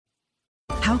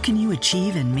How can you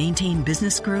achieve and maintain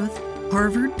business growth?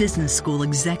 Harvard Business School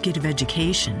Executive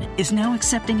Education is now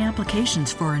accepting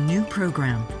applications for a new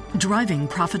program, Driving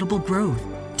Profitable Growth.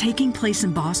 Taking place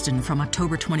in Boston from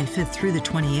October 25th through the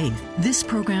 28th, this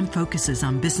program focuses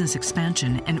on business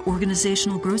expansion and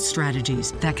organizational growth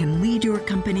strategies that can lead your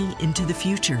company into the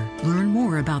future. Learn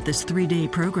more about this 3-day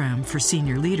program for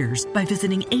senior leaders by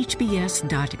visiting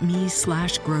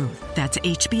hbs.me/growth. That's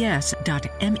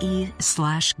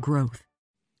hbs.me/growth.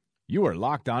 You are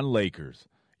Locked On Lakers,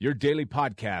 your daily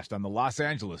podcast on the Los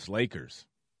Angeles Lakers.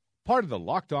 Part of the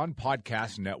Locked On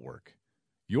Podcast Network,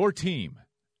 your team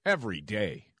every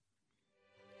day.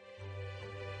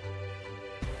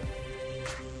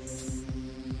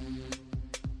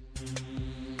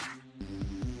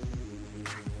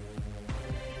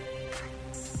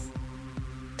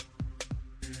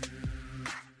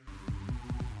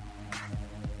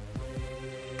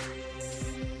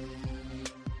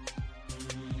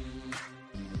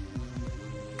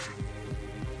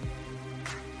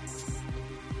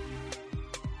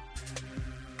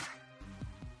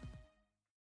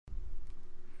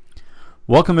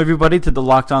 Welcome, everybody, to the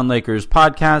Locked On Lakers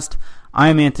podcast. I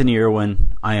am Anthony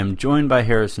Irwin. I am joined by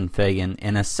Harrison Fagan.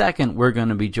 In a second, we're going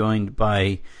to be joined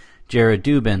by Jared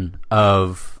Dubin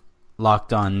of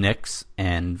Locked On Knicks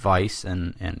and Vice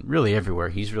and really everywhere.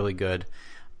 He's really good.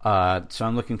 So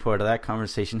I'm looking forward to that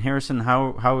conversation. Harrison,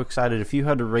 how excited, if you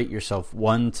had to rate yourself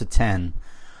 1 to 10,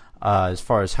 as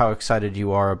far as how excited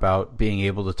you are about being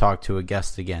able to talk to a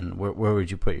guest again, where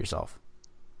would you put yourself?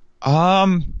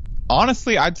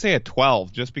 Honestly, I'd say a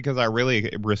 12, just because I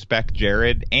really respect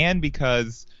Jared and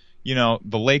because, you know,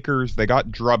 the Lakers, they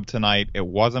got drubbed tonight. It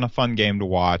wasn't a fun game to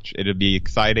watch. It'd be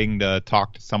exciting to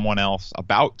talk to someone else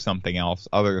about something else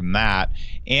other than that.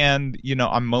 And, you know,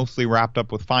 I'm mostly wrapped up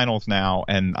with finals now,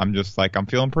 and I'm just like, I'm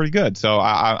feeling pretty good. So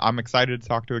I'm excited to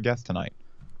talk to a guest tonight.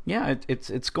 Yeah,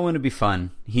 it's going to be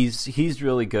fun. He's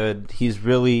really good. He's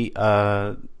really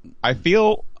I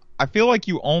feel like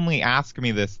you only ask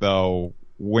me this, though,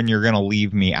 when you're going to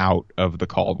leave me out of the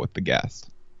call with the guest.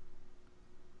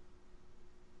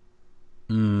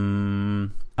 I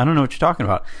don't know what you're talking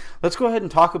about. Let's go ahead and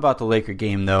talk about the Laker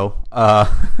game, though.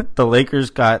 The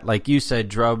Lakers got, like you said,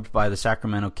 drubbed by the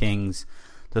Sacramento Kings.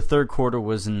 The third quarter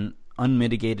was an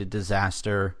unmitigated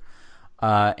disaster.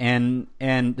 And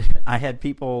I had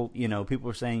people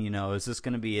were saying, is this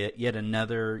going to be yet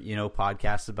another,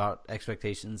 podcast about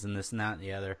expectations and this and that and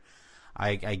the other.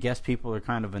 I guess people are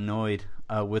kind of annoyed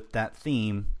with that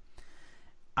theme.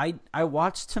 I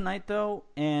watched tonight, though,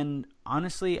 and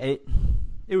honestly,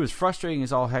 it was frustrating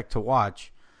as all heck to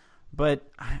watch. But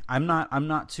I'm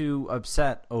not too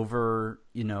upset over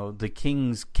the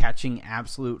Kings catching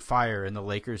absolute fire and the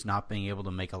Lakers not being able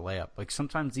to make a layup. Like,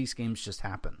 sometimes these games just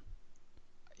happen.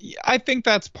 I think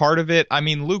that's part of it. I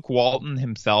mean, Luke Walton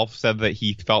himself said that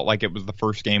he felt like it was the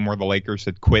first game where the Lakers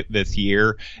had quit this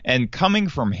year. And coming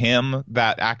from him,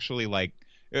 that actually, like,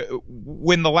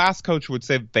 when the last coach would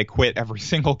say that they quit every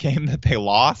single game that they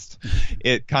lost,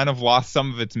 it kind of lost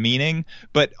some of its meaning.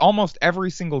 But almost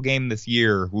every single game this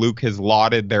year, Luke has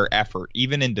lauded their effort,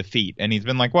 even in defeat. And he's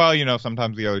been like, well,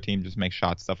 sometimes the other team just makes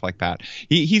shots, stuff like that.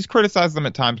 He's criticized them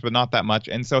at times, but not that much.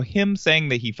 And so him saying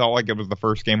that he felt like it was the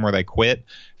first game where they quit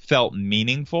felt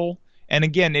meaningful. And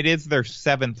again, it is their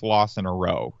 7th loss in a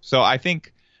row. So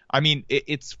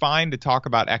it's fine to talk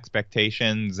about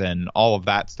expectations and all of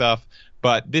that stuff.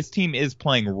 But this team is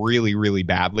playing really, really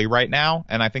badly right now,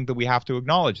 and I think that we have to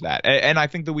acknowledge that. And I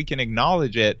think that we can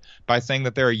acknowledge it by saying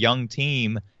that they're a young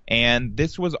team, and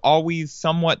this was always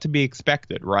somewhat to be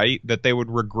expected, right? That they would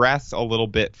regress a little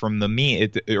bit from the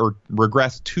mean, or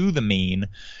regress to the mean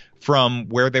from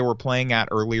where they were playing at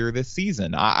earlier this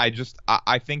season. I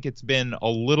think it's been a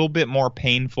little bit more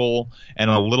painful and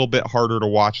a little bit harder to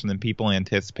watch than people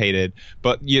anticipated.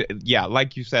 But yeah,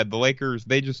 like you said, the Lakers,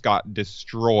 they just got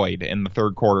destroyed in the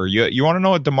third quarter. You want to know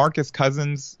what DeMarcus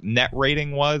Cousins' net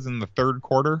rating was in the third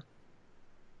quarter?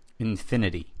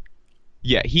 Infinity.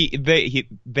 Yeah,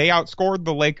 they outscored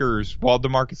the Lakers while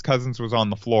DeMarcus Cousins was on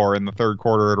the floor in the third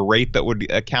quarter at a rate that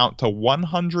would account to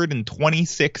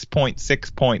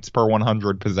 126.6 points per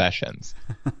 100 possessions.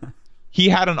 He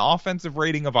had an offensive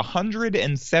rating of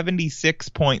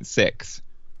 176.6.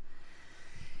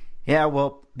 Yeah,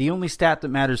 well, the only stat that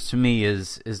matters to me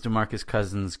is DeMarcus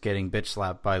Cousins getting bitch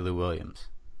slapped by Lou Williams.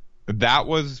 That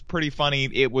was pretty funny.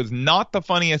 It was not the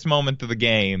funniest moment of the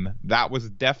game. That was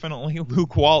definitely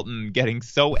Luke Walton getting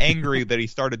so angry that he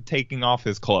started taking off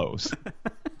his clothes.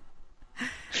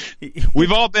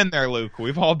 We've all been there, Luke.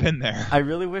 We've all been there. I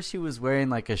really wish he was wearing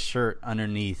like a shirt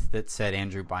underneath that said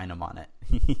Andrew Bynum on it.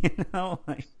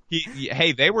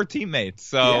 Hey, they were teammates,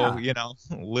 so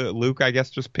Luke, I guess,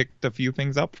 just picked a few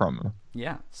things up from him.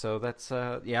 Yeah, so that's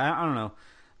I don't know.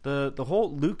 The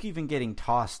whole Luke even getting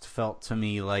tossed felt to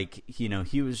me like, he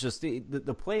was just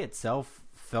the play itself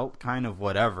felt kind of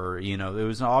whatever. It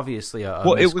was obviously a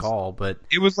missed call, but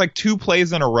it was like 2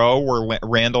 plays in a row where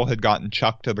Randall had gotten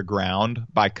chucked to the ground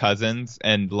by Cousins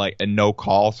and no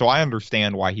call. So I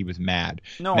understand why he was mad.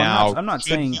 No, I'm not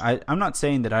saying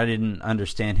that I didn't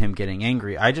understand him getting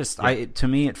angry. To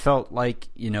me it felt like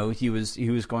he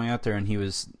was going out there and he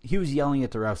was yelling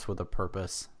at the refs with a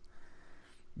purpose.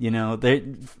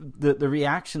 The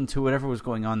reaction to whatever was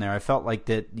going on there, I felt like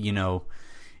that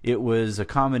it was a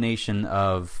combination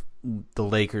of the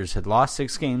Lakers had lost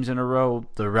 6 games in a row.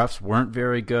 The refs weren't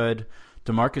very good.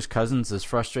 DeMarcus Cousins is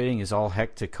frustrating as all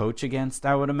heck to coach against,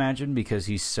 I would imagine, because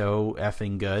he's so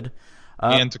effing good.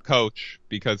 And to coach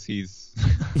because he's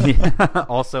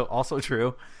also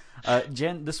true.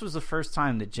 Jen, this was the first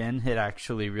time that Jen had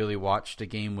actually really watched a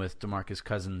game with DeMarcus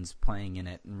Cousins playing in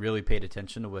it and really paid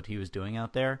attention to what he was doing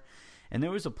out there. And there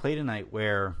was a play tonight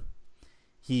where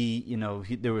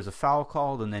there was a foul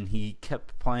called, and then he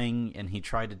kept playing, and he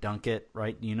tried to dunk it,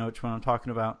 right? You know which one I'm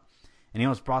talking about? And he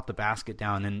almost brought the basket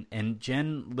down, and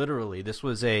Jen, literally, this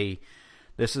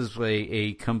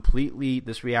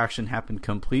reaction happened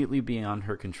completely beyond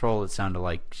her control. It sounded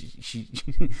like she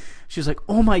was like,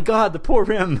 "Oh my God, the poor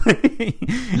rim."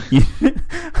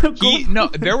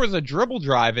 There was a dribble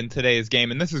drive in today's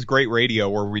game, and this is great radio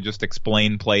where we just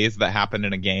explain plays that happen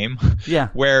in a game. Yeah.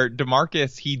 Where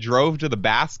DeMarcus, he drove to the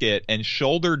basket and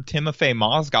shouldered Timofey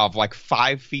Mozgov like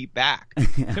 5 feet back.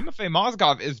 Yeah. Timofey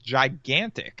Mozgov is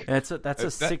gigantic. That's a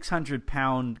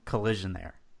 600-pound collision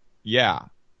there. Yeah.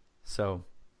 So,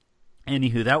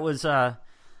 anywho, that was I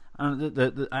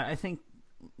think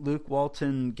Luke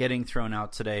Walton getting thrown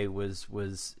out today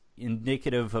was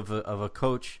indicative of a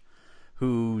coach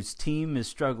whose team is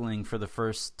struggling for the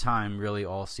first time really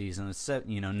all season. It's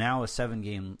now a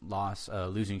 7-game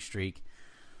losing streak.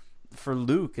 For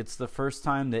Luke, it's the first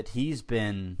time that he's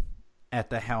been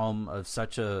at the helm of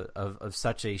such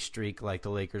a streak like the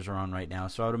Lakers are on right now.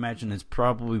 So I would imagine it's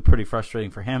probably pretty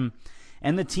frustrating for him.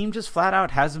 And the team just flat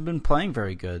out hasn't been playing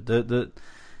very good.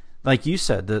 Like you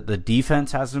said, the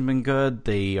defense hasn't been good.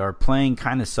 They are playing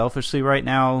kind of selfishly right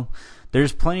now.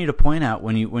 There's plenty to point out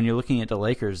when you're looking at the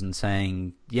Lakers and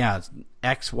saying, yeah,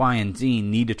 X, Y, and Z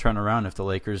need to turn around if the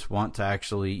Lakers want to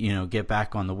actually get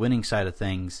back on the winning side of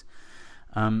things.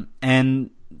 And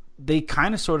they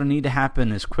kind of sort of need to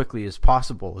happen as quickly as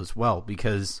possible as well,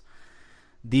 because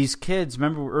these kids,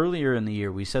 remember earlier in the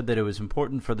year we said that it was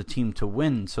important for the team to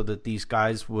win so that these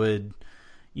guys would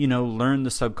learn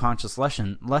the subconscious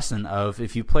lesson of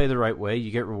if you play the right way,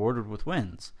 you get rewarded with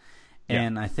wins. Yeah.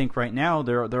 And I think right now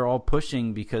they're all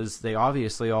pushing because they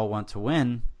obviously all want to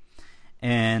win,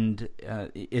 and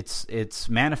it's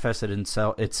manifested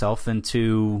itself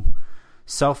into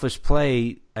selfish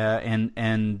play, and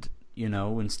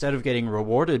instead of getting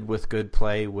rewarded with good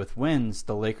play with wins,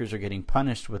 the Lakers are getting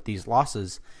punished with these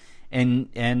losses. And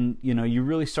you're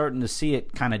really starting to see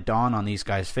it kind of dawn on these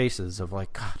guys' faces of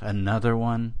like, God, another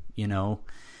one,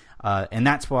 and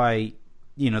that's why,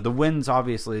 the wins,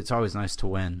 obviously, it's always nice to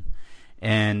win.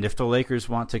 And if the Lakers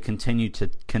want to continue to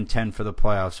contend for the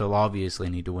playoffs, they'll obviously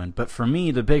need to win. But for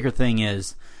me, the bigger thing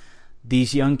is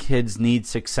these young kids need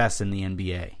success in the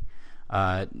NBA.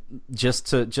 Just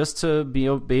to be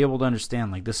able to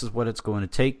understand, like, this is what it's going to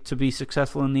take to be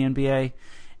successful in the NBA,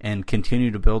 and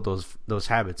continue to build those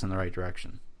habits in the right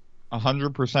direction.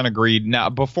 100% agreed. Now,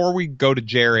 before we go to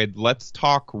Jared, let's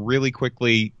talk really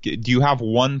quickly. Do you have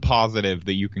one positive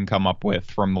that you can come up with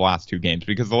from the last 2 games?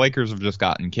 Because the Lakers have just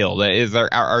gotten killed.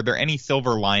 Are there any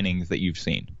silver linings that you've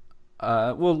seen?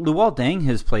 Well, Luol Deng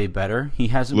has played better. He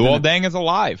hasn't. Luol Deng is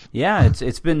alive. Yeah,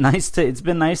 it's been nice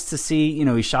to see.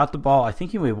 He shot the ball. I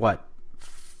think he made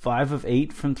 5 of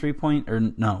 8 from 3-point, or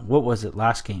no? What was it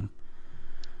last game?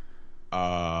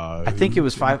 I think it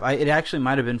was 5. It actually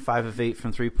might have been 5 of 8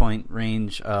 from 3-point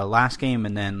range last game,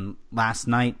 and then last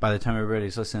night, by the time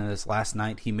everybody's listening to this, last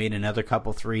night he made another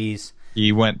couple threes.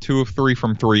 He went 2 of 3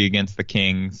 from 3 against the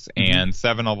Kings, and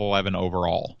 7 of 11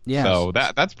 overall. Yeah, so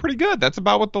that's pretty good. That's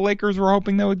about what the Lakers were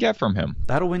hoping they would get from him.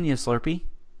 That'll win you a Slurpee.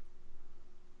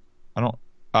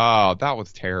 Oh, that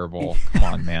was terrible. Come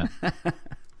on, man.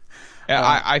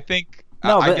 I think.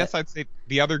 I guess I'd say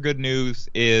the other good news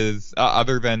is,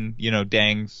 other than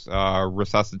Deng's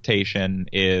resuscitation,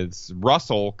 is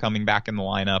Russell coming back in the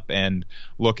lineup and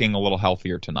looking a little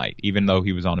healthier tonight, even though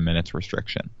he was on a minutes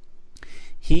restriction.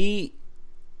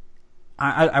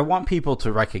 I want people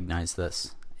to recognize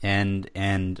this,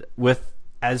 and with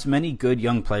as many good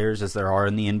young players as there are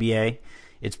in the NBA,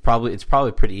 it's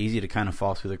probably pretty easy to kind of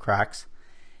fall through the cracks.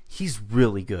 He's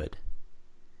really good.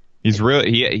 He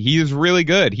is really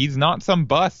good. He's not some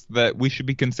bust that we should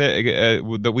be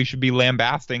that we should be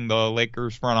lambasting the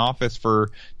Lakers front office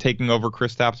for taking over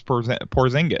Kristaps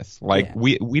Porzingis. Like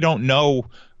we don't know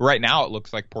right now. It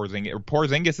looks like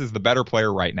Porzingis is the better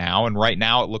player right now, and right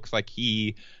now it looks like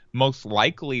he most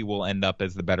likely will end up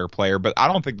as the better player. But I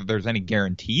don't think that there's any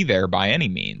guarantee there by any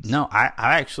means. No, I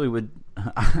actually would.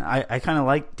 I kind of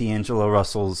like D'Angelo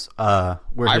Russell's. I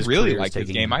really like his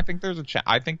game. I think there's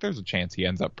a chance he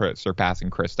ends up surpassing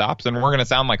Kristaps, and we're going to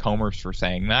sound like homers for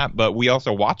saying that, but we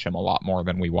also watch him a lot more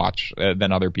than we watch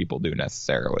than other people do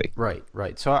necessarily.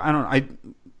 Right. So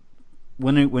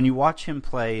when you watch him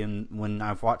play, and when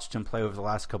I've watched him play over the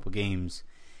last couple games,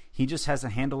 he just has a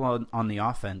handle on the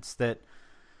offense that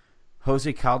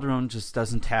Jose Calderon just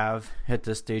doesn't have at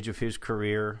this stage of his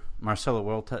career. Marcelo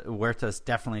Huertas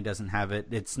definitely doesn't have it.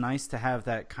 It's nice to have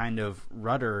that kind of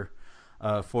rudder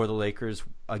for the Lakers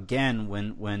again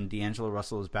when D'Angelo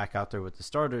Russell is back out there with the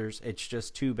starters. It's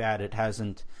just too bad it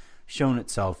hasn't shown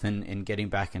itself in getting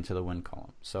back into the win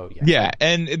column. So yeah,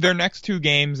 and their next two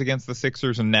games against the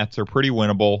Sixers and Nets are pretty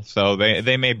winnable, so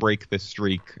they may break this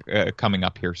streak coming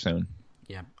up here soon.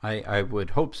 Yeah, I would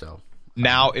hope so.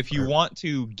 Now, if you want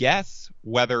to guess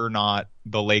whether or not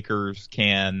the Lakers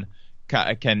can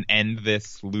end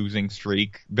this losing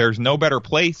streak, there's no better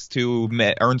place to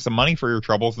earn some money for your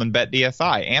troubles than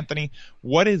BetDSI. Anthony,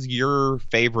 what is your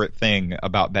favorite thing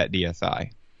about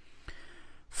BetDSI?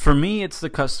 For me, it's the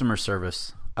customer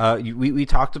service. We've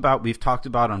talked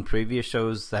about on previous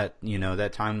shows that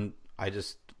that time I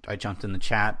jumped in the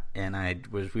chat and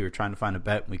we were trying to find a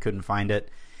bet and we couldn't find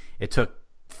it. It took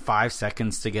 5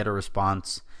 seconds to get a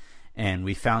response, and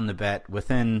we found the bet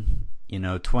within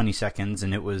 20 seconds,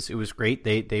 and it was great.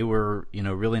 They were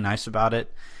really nice about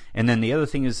it. And then the other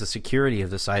thing is the security of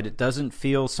the site. It doesn't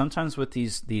feel sometimes with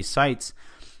these sites,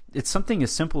 it's something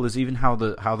as simple as even how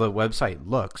the website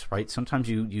looks, right? Sometimes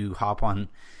you hop on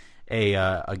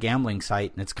a gambling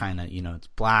site and it's kind of it's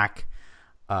black,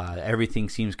 everything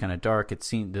seems kind of dark. It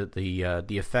seems the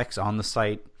effects on the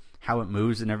site, how it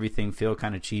moves and everything feel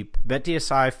kind of cheap.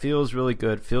 BetDSI feels really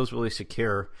good, feels really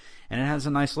secure, and it has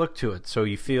a nice look to it. So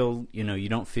you feel, you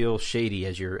don't feel shady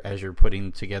as you're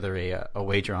putting together a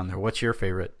wager on there. What's your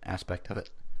favorite aspect of it?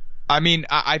 I mean,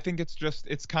 I think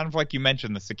it's kind of like you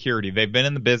mentioned, the security. They've been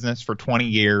in the business for 20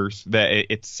 years. That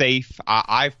it's safe.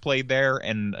 I've played there,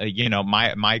 and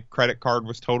my credit card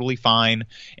was totally fine.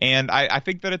 And I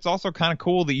think that it's also kind of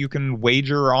cool that you can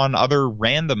wager on other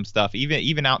random stuff,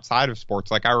 even outside of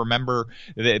sports. Like I remember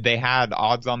they had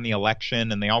odds on the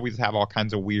election, and they always have all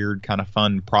kinds of weird, kind of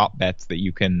fun prop bets that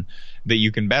you can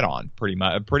bet on. Pretty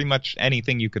much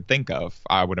anything you could think of,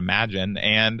 I would imagine.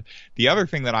 And the other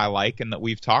thing that I like, and that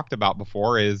we've talked about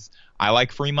before, is I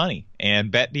like free money,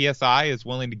 and BetDSI is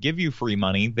willing to give you free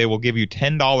money. They will give you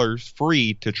 $10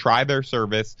 free to try their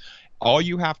service. All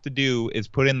you have to do is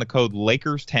put in the code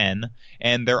Lakers10,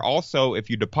 and they're also, if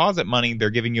you deposit money,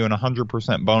 they're giving you an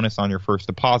 100% bonus on your first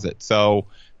deposit. So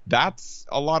that's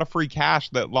a lot of free cash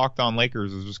that Locked On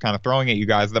Lakers is just kind of throwing at you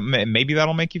guys. That maybe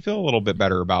that'll make you feel a little bit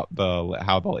better about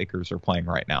how the Lakers are playing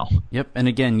right now. Yep, and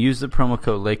again, use the promo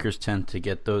code Lakers10 to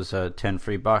get those 10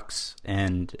 free bucks,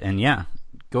 and yeah,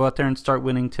 go out there and start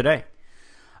winning today.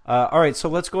 All right, so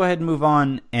let's go ahead and move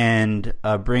on and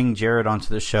bring Jared onto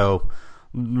the show.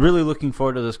 Really looking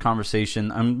forward to this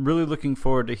conversation. I'm really looking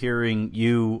forward to hearing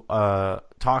you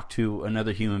talk to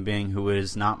another human being who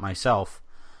is not myself.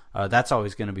 That's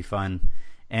always going to be fun,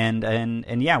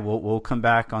 and yeah, we'll come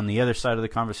back on the other side of the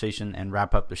conversation and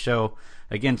wrap up the show.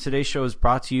 Again, today's show is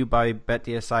brought to you by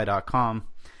BetDSI.com.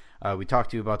 We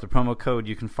talked to you about the promo code.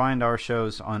 You can find our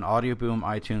shows on Audio Boom,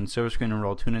 iTunes, Silver Screen and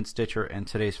Roll, TuneIn, Stitcher, and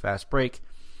today's Fast Break.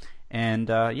 And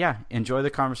yeah, enjoy the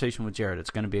conversation with Jared. It's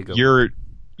going to be a good one.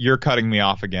 You're cutting me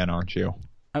off again, aren't you?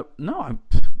 No, are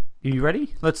you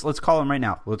ready? Let's call him right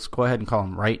now. Let's go ahead and call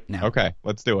him right now. Okay,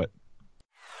 let's do it.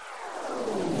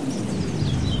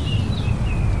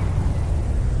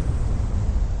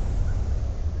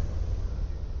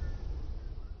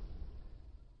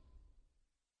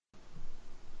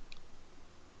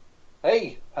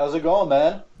 Hey, how's it going,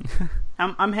 man?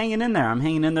 I'm hanging in there.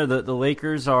 The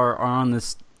Lakers are on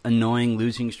this annoying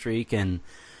losing streak, and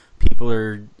people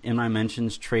are, in my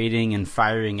mentions, trading and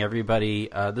firing everybody.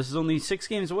 This is only 6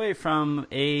 games away from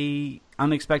a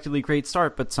unexpectedly great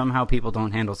start, but somehow people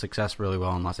don't handle success really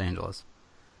well in Los Angeles.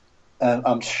 And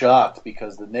I'm shocked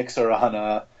because the Knicks are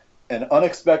on an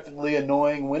unexpectedly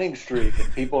annoying winning streak,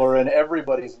 and people are in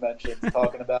everybody's mentions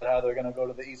talking about how they're going to go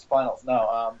to the East Finals.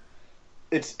 No,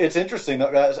 It's interesting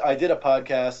though, guys. I did a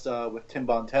podcast with Tim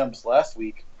Bontemps last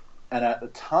week, and at the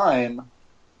time,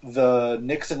 the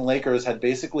Knicks and Lakers had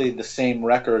basically the same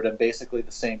record and basically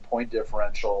the same point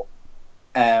differential,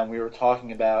 and we were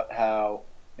talking about how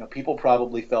people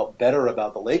probably felt better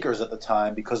about the Lakers at the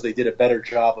time because they did a better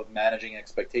job of managing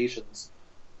expectations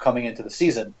coming into the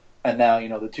season. And now,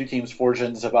 the two teams'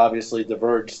 fortunes have obviously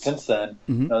diverged since then.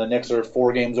 Mm-hmm. The Knicks are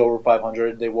 4 games over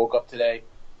 500. They woke up today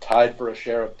tied for a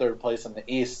share of third place in the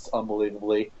East,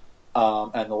 unbelievably.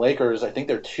 And the Lakers, I think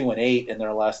they're 2-8 in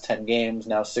their last 10 games,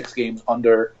 now 6 games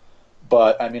under.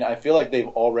 But, I feel like they've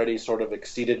already sort of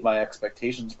exceeded my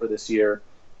expectations for this year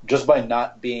just by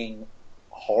not being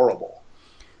horrible.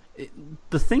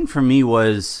 The thing for me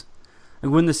was,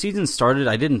 when the season started,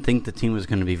 I didn't think the team was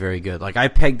going to be very good. I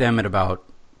pegged them at about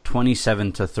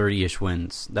 27 to 30-ish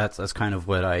wins. That's kind of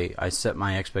what I set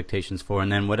my expectations for.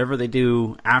 And then whatever they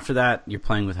do after that, you're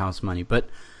playing with house money. But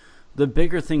the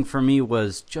bigger thing for me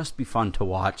was just be fun to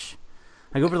watch.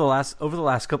 Over the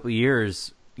last couple of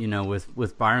years,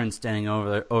 with Byron standing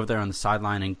over there on the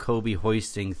sideline and Kobe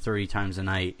hoisting 30 times a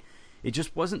night, it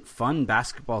just wasn't fun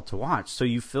basketball to watch. So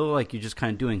you feel like you're just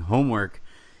kind of doing homework,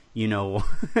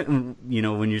 when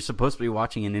you're supposed to be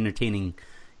watching an entertaining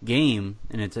game,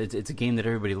 and it's a game that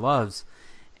everybody loves,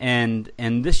 and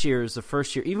this year is the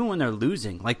first year, even when they're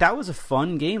losing, that was a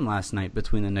fun game last night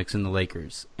between the Knicks and the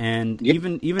Lakers, and yep,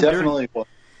 even definitely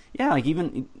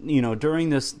during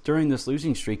this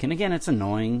losing streak, and again, it's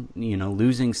annoying,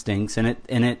 losing stinks, and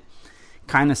it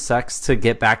kind of sucks to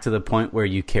get back to the point where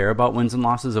you care about wins and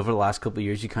losses. Over the last couple of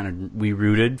years, we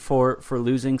rooted for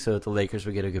losing so that the Lakers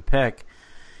would get a good pick.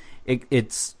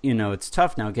 It's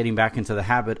tough now getting back into the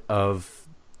habit of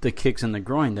the kicks in the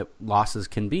groin that losses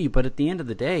can be, but at the end of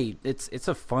the day, it's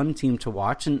a fun team to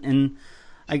watch, and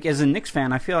as a Knicks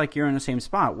fan, I feel like you're in the same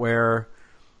spot where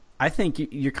I think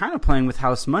you're kind of playing with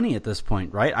house money at this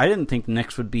point, right? I didn't think the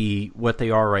Knicks would be what they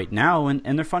are right now, and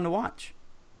they're fun to watch.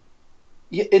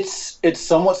 Yeah, it's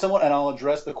somewhat, and I'll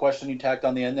address the question you tacked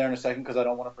on the end there in a second because I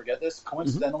don't want to forget this.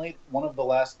 Coincidentally, one of the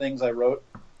last things I wrote,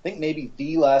 I think maybe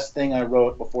the last thing I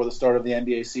wrote before the start of the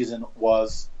NBA season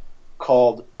was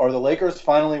called "Are the Lakers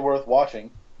Finally Worth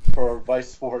Watching?" for Vice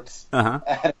Sports. Uh-huh.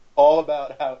 And it's all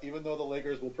about how even though the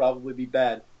Lakers will probably be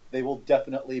bad, they will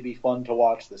definitely be fun to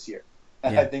watch this year.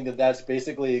 And yeah. I think that's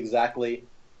basically exactly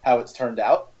how it's turned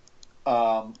out.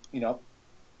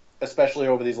 Especially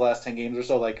over these last 10 games or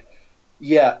so,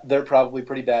 they're probably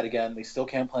pretty bad again. They still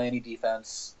can't play any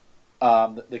defense.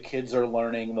 The kids are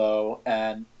learning, though,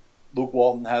 and Luke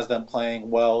Walton has them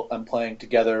playing well and playing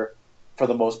together for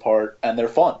the most part, and they're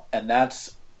fun. And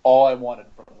that's all I wanted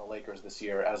from the Lakers this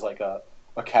year as a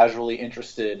casually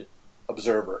interested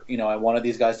observer. I wanted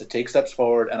these guys to take steps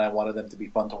forward, and I wanted them to be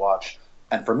fun to watch.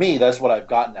 And for me, that's what I've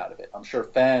gotten out of it. I'm sure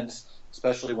fans,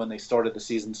 especially when they started the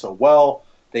season so well,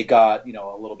 they got,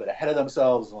 a little bit ahead of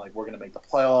themselves and we're going to make the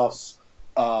playoffs.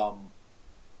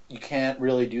 You can't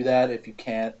really do that if you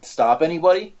can't stop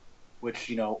anybody,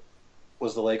 which,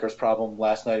 was the Lakers' problem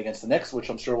last night against the Knicks, which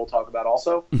I'm sure we'll talk about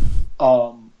also.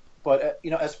 But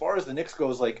as far as the Knicks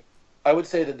goes, I would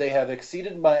say that they have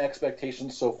exceeded my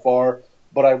expectations so far,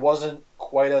 but I wasn't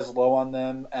quite as low on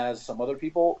them as some other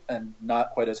people and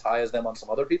not quite as high as them on some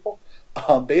other people.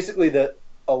 Basically, that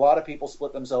a lot of people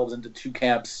split themselves into two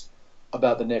camps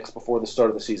about the Knicks before the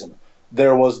start of the season.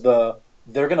 There was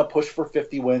they're going to push for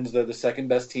 50 wins. They're the second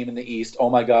best team in the East. Oh,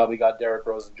 my God, we got Derrick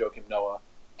Rose and Joakim Noah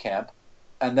camp.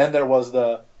 And then there was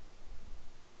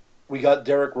we got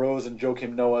Derrick Rose and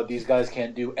Joakim Noah. These guys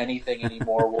can't do anything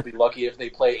anymore. We'll be lucky if they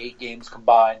play 8 games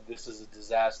combined. This is a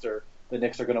disaster. The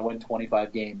Knicks are going to win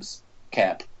 25 games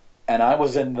camp. And I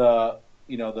was in the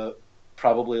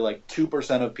probably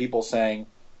 2% of people saying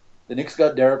the Knicks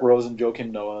got Derrick Rose and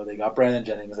Joakim Noah. They got Brandon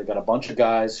Jennings. They got a bunch of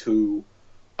guys who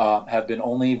have been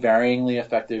only varyingly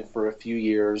effective for a few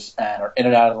years and are in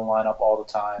and out of the lineup all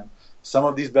the time. Some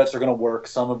of these bets are going to work.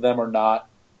 Some of them are not.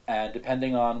 And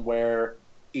depending on where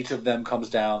each of them comes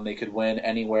down, they could win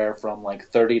anywhere from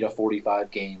 30 to 45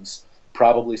 games,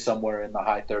 probably somewhere in the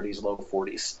high 30s, low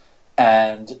 40s.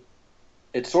 And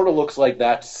it sort of looks like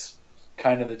that's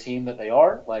kind of the team that they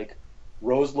are.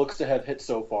 Rose looks to have hit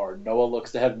so far. Noah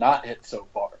looks to have not hit so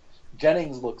far.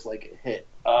 Jennings looks like it hit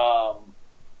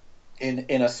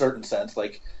in a certain sense.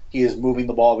 He is moving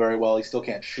the ball very well. He still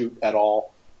can't shoot at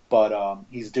all, but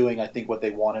he's doing, I think, what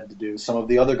they want him to do. Some of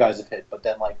the other guys have hit, but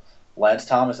then Lance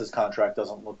Thomas's contract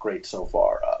doesn't look great so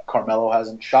far. Carmelo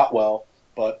hasn't shot well,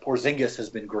 but Porzingis has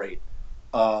been great.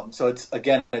 So it's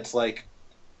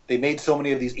they made so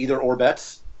many of these either-or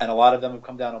bets, and a lot of them have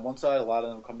come down on one side, a lot of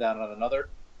them have come down on another.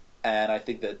 And I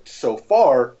think that so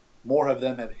far, more of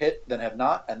them have hit than have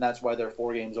not, and that's why they're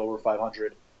 4 games over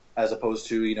 500, as opposed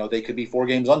to, they could be 4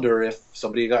 games under if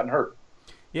somebody had gotten hurt.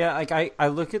 Yeah, like I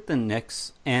look at the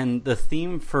Knicks, and the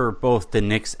theme for both the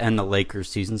Knicks and the Lakers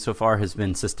season so far has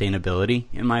been sustainability,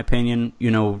 in my opinion.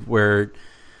 Where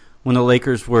when the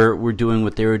Lakers were doing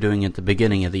what they were doing at the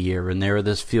beginning of the year, and they were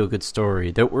this feel-good story,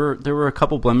 there were a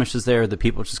couple blemishes there that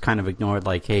people just kind of ignored,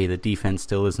 like, hey, the defense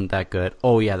still isn't that good.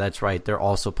 Oh, yeah, that's right. They're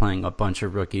also playing a bunch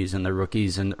of rookies, and the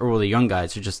rookies and the young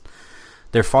guys are just,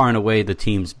 they're far and away the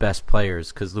team's best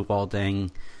players, because Luol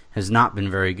Deng has not been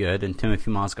very good, and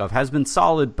Timothy Mozgov has been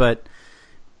solid, but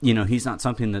he's not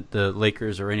something that the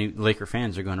Lakers or any Laker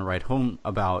fans are going to write home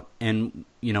about. And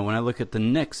when I look at the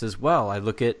Knicks as well, I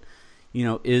look at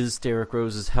is Derrick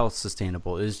Rose's health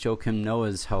sustainable? Is Joakim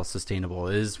Noah's health sustainable?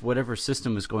 Is whatever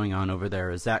system is going on over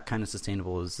there, is that kind of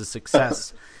sustainable? Is the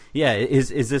success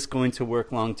is this going to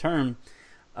work long term?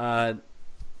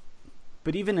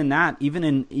 But even in that, even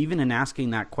in asking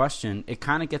that question, it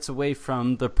kind of gets away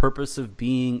from the purpose of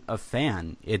being a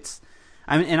fan.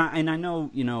 I know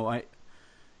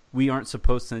we aren't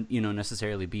supposed to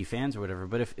necessarily be fans or whatever.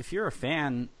 But if you're a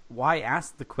fan, why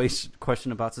ask the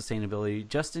question about sustainability?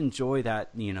 Just enjoy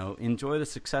that, enjoy the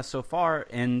success so far.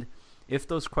 And if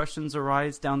those questions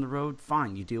arise down the road,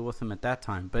 fine, you deal with them at that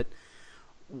time. But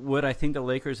what I think the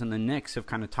Lakers and the Knicks have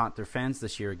kind of taught their fans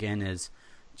this year again is,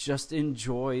 just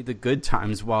enjoy the good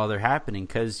times while they're happening,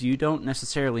 because you don't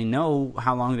necessarily know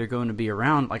how long they're going to be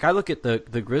around. Like, I look at the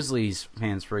Grizzlies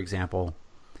fans, for example,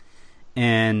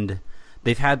 and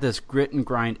they've had this grit and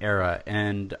grind era,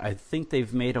 and I think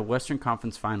they've made a Western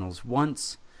Conference Finals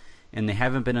once, and they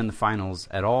haven't been in the finals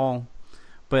at all.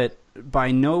 But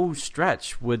by no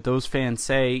stretch would those fans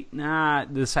say, nah,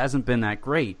 this hasn't been that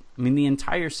great. I mean, the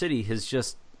entire city has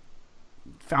just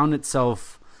found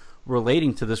itself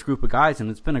relating to this group of guys,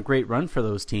 and it's been a great run for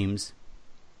those teams.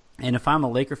 And if I'm a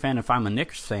Laker fan, if I'm a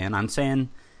Knicks fan, I'm saying,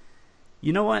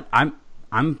 you know what,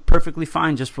 I'm perfectly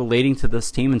fine just relating to this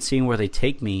team and seeing where they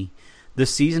take me.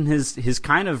 This season has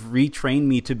kind of retrained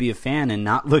me to be a fan and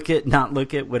not look at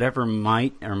whatever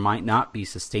might or might not be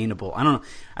sustainable. I don't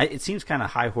know. It seems kind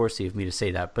of high horsey of me to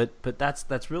say that, but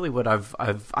that's really what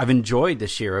I've enjoyed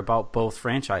this year about both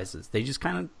franchises. They're just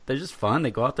fun.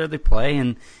 They go out there, they play,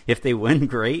 and if they win,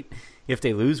 great. If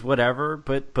they lose, whatever.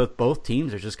 But both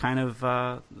teams are just kind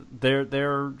of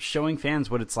they're showing fans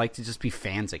what it's like to just be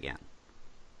fans again.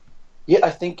 Yeah,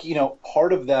 I think,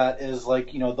 part of that is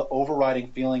like, the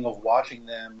overriding feeling of watching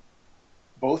them,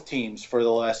 both teams for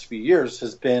the last few years,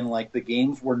 has been like the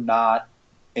games were not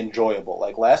enjoyable.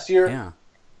 Like last year,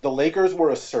 The Lakers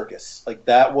were a circus. Like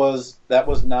that was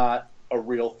not a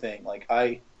real thing. Like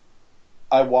I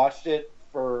watched it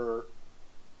for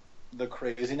the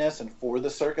craziness and for the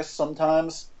circus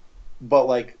sometimes, but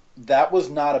like that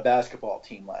was not a basketball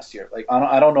team last year. Like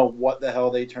I don't know what the hell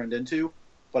they turned into.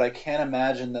 But I can't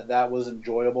imagine that was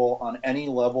enjoyable on any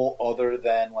level other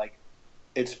than, like,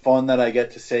 it's fun that I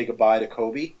get to say goodbye to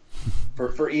Kobe.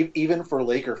 Even for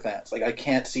Laker fans. Like, I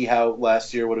can't see how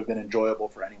last year would have been enjoyable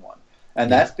for anyone.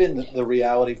 And that's been the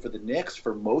reality for the Knicks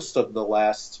for most of the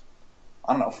last,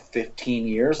 15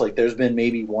 years. Like, there's been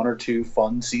maybe 1 or 2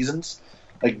 fun seasons.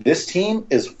 Like, this team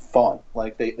is fun.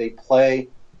 Like, they play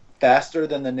faster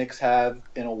than the Knicks have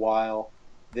in a while.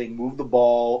 They move the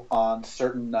ball on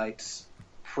certain nights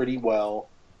pretty well.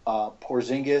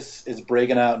 Porzingis is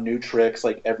breaking out new tricks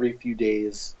like every few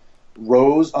days.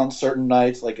 Rose on certain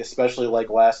nights, like especially like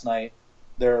last night,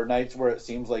 there are nights where it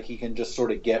seems like he can just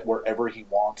sort of get wherever he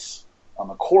wants on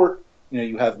the court.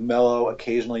 You have Melo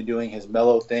occasionally doing his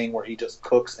Melo thing where he just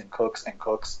cooks and cooks and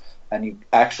cooks, and you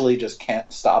actually just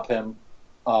can't stop him.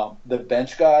 The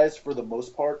bench guys, for the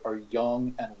most part, are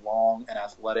young and long and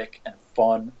athletic and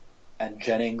fun. And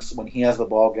Jennings, when he has the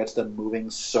ball, gets them moving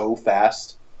so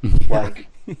fast. Like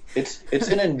it's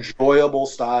an enjoyable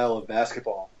style of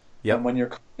basketball. Yep. And when you're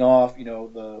coming off,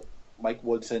 the Mike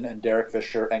Woodson and Derek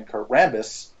Fisher and Kurt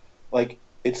Rambis, like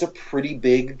it's a pretty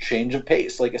big change of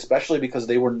pace. Like especially because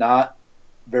they were not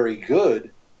very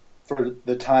good for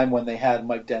the time when they had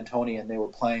Mike D'Antoni and they were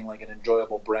playing like an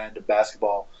enjoyable brand of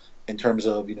basketball in terms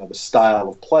of the style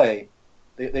of play.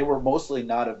 They were mostly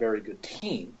not a very good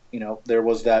team. There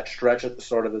was that stretch at the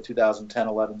start of the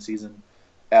 2010-11 season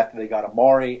after they got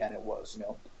Amari, and it was,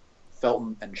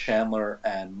 Felton and Chandler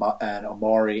and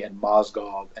Amari and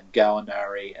Mozgov and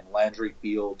Gallinari and Landry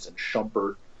Fields and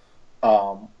Shumpert.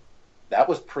 That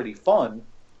was pretty fun,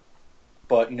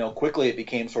 but, quickly it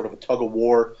became sort of a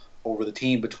tug-of-war over the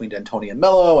team between D'Antoni and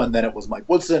Melo, and then it was Mike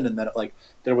Woodson, and then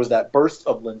there was that burst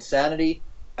of Linsanity,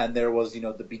 and there was,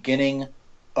 the beginning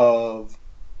of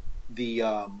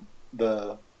the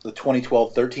the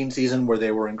 2012-13 season where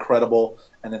they were incredible,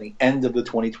 and then the end of the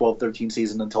 2012-13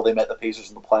 season until they met the Pacers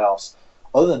in the playoffs.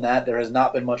 Other than that, there has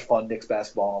not been much fun Knicks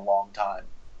basketball in a long time.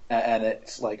 And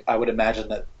it's like, I would imagine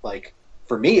that, like,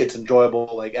 for me, it's enjoyable,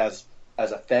 like, as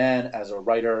a fan, as a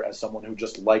writer, as someone who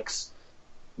just likes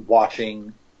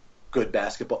watching good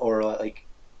basketball or, like,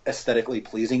 aesthetically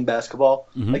pleasing basketball.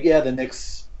 Mm-hmm. Like, yeah, the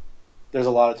Knicks, there's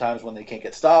a lot of times when they can't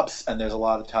get stops, and there's a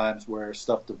lot of times where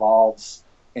stuff devolves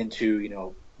into, you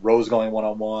know, Rose going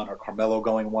one-on-one or Carmelo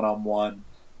going one-on-one.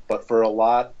 But for a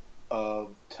lot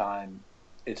of time,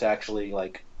 it's actually,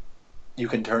 like, you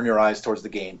can turn your eyes towards the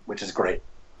game, which is great.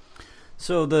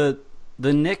 So the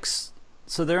Knicks,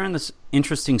 so they're in this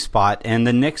interesting spot, and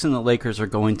the Knicks and the Lakers are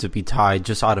going to be tied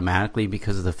just automatically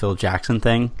because of the Phil Jackson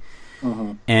thing.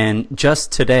 Mm-hmm. And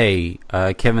just today,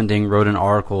 Kevin Ding wrote an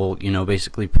article, you know,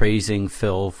 basically praising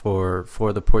Phil for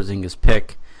the Porzingis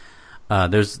pick.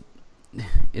 There's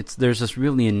this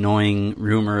really annoying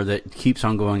rumor that keeps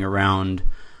on going around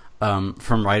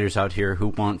from writers out here who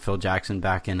want Phil Jackson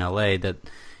back in LA that,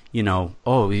 you know,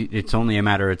 it's only a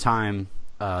matter of time.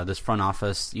 This front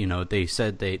office, you know, they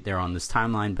said they're on this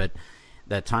timeline, but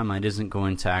that timeline isn't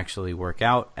going to actually work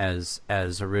out as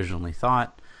originally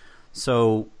thought.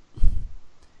 So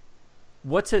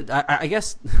what's it, I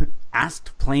guess,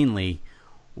 asked plainly,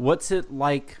 what's it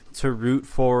like to root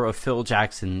for a Phil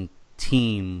Jackson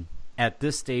team at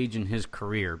this stage in his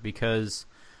career? Because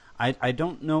I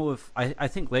don't know if I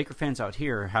think Laker fans out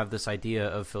here have this idea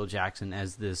of Phil Jackson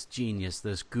as this genius,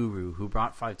 this guru who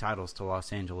brought 5 titles to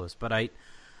Los Angeles, but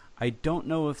I don't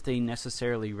know if they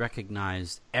necessarily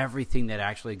recognized everything that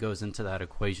actually goes into that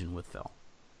equation with Phil.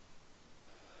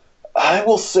 I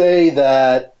will say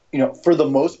that, you know, for the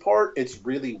most part, it's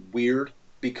really weird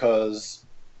because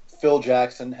Phil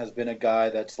Jackson has been a guy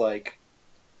that's like,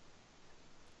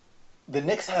 the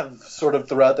Knicks have sort of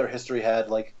throughout their history had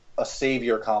like a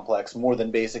savior complex more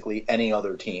than basically any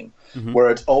other team, mm-hmm.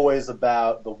 where it's always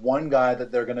about the one guy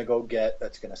that they're going to go get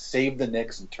that's going to save the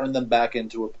Knicks and turn them back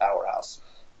into a powerhouse.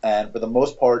 And for the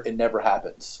most part, it never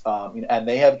happens. And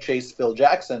they have chased Phil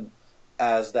Jackson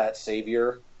as that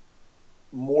savior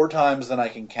more times than I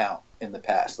can count in the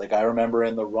past. Like, I remember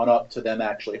in the run-up to them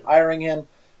actually hiring him,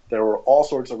 there were all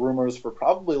sorts of rumors for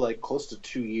probably like close to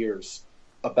 2 years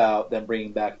about them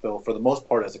bringing back Phil, for the most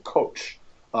part as a coach.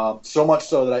 So much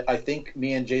so that I think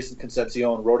me and Jason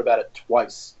Concepcion wrote about it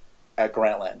twice at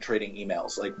Grantland, trading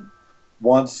emails. Like,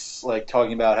 once like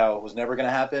talking about how it was never going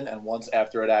to happen, and once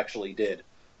after it actually did.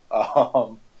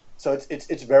 So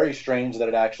it's very strange that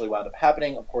it actually wound up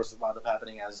happening. Of course, it wound up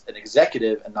happening as an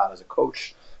executive and not as a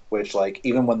coach, which, like,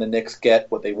 even when the Knicks get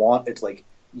what they want, it's like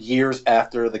years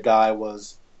after the guy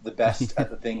was the best at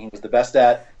the thing he was the best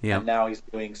at, and now he's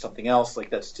doing something else. Like,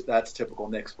 that's typical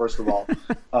Knicks, first of all.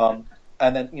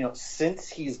 And then, you know, since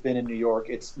he's been in New York,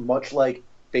 it's much like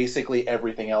basically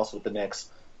everything else with the Knicks.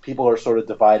 People are sort of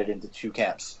divided into 2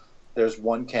 camps. There's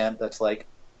one camp that's like,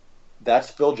 that's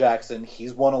Phil Jackson.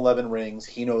 He's won 11 rings.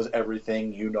 He knows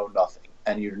everything. You know nothing.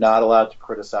 And you're not allowed to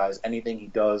criticize anything he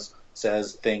does,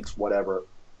 says, thinks, whatever,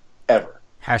 ever.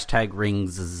 Hashtag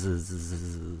rings.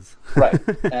 Right.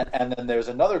 And then there's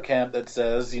another camp that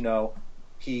says, you know,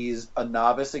 he's a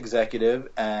novice executive,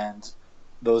 and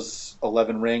those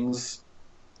 11 rings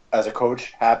as a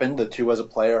coach happened. The 2 as a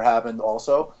player happened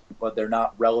also, but they're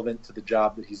not relevant to the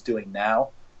job that he's doing now.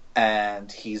 And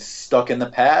he's stuck in the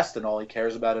past, and all he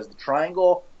cares about is the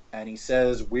triangle, and he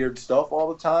says weird stuff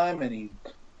all the time, and he's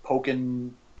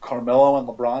poking Carmelo and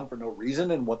LeBron for no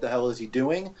reason, and what the hell is he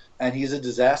doing? And he's a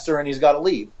disaster, and he's got to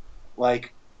leave.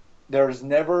 Like, there's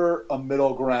never a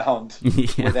middle ground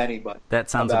with anybody. That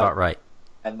sounds about right.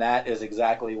 And that is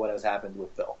exactly what has happened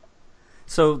with Phil.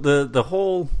 So the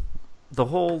whole,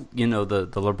 you know, the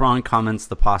LeBron comments,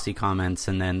 the posse comments,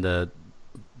 and then the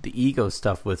ego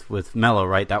stuff with Melo,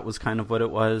 right? That was kind of what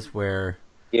it was, where...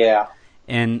 Yeah.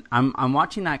 And I'm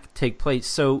watching that take place.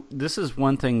 So this is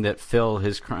one thing that Phil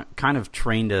has kind of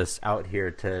trained us out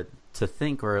here to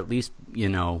think, or at least, you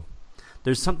know,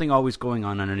 there's something always going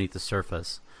on underneath the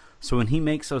surface. So when he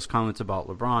makes those comments about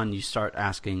LeBron, you start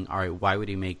asking, all right, why would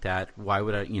he make that? Why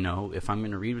would I, you know, if I'm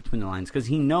going to read between the lines? Because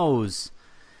he knows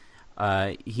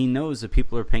that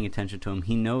people are paying attention to him.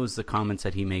 He knows the comments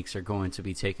that he makes are going to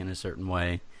be taken a certain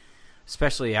way,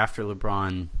 especially after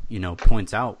LeBron, you know,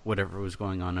 points out whatever was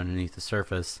going on underneath the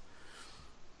surface.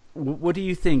 What do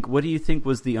you think? What do you think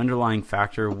was the underlying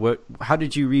factor? How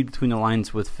did you read between the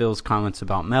lines with Phil's comments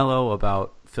about Melo,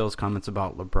 about Phil's comments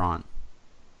about LeBron?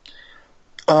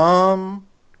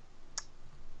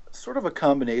 Sort of a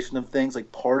combination of things.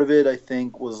 Like, part of it, I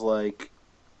think, was like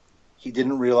he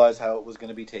didn't realize how it was going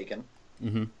to be taken.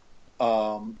 Mm-hmm.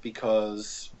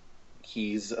 because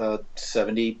he's a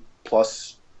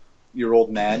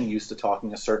 70-plus-year-old man used to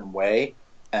talking a certain way,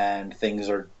 and things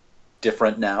are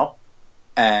different now.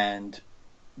 And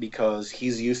because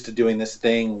he's used to doing this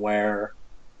thing where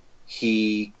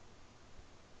he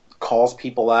calls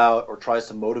people out or tries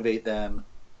to motivate them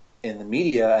in the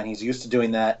media, and he's used to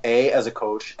doing that A, as a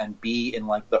coach, and B, in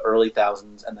like the early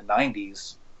thousands and the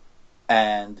 90s,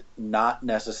 and not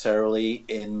necessarily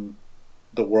in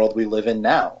the world we live in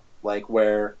now, like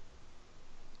where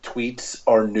tweets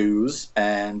are news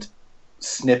and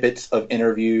snippets of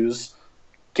interviews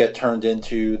get turned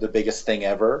into the biggest thing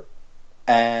ever.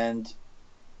 And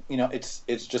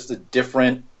it's just a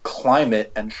different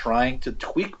climate, and trying to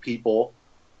tweak people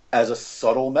as a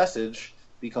subtle message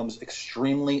becomes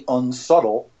extremely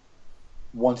unsubtle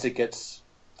once it gets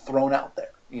thrown out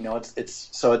there.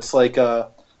 It's like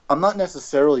I'm not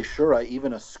necessarily sure I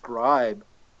even ascribe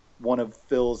one of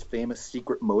Phil's famous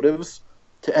secret motives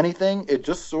to anything. It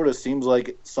just sort of seems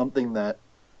like something that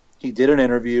he did an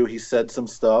interview, he said some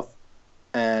stuff,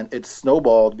 and it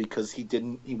snowballed because he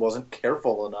wasn't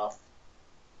careful enough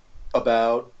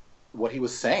about what he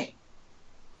was saying.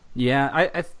 Yeah,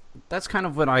 I that's kind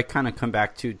of what I kind of come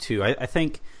back to too. I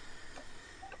think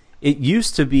it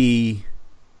used to be,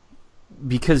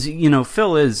 because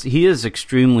Phil is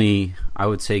extremely, I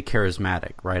would say,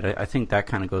 charismatic, right? I think that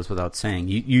kind of goes without saying.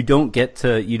 You don't get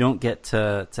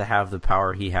to have the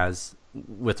power he has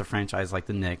with a franchise like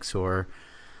the Knicks, or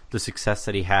the success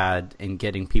that he had in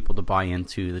getting people to buy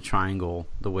into the triangle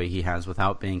the way he has,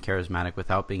 without being charismatic,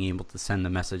 without being able to send the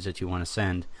message that you want to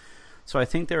send. So I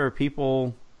think there are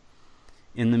people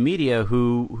in the media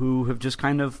who have just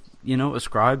kind of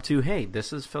ascribed to, hey,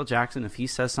 this is Phil Jackson. If he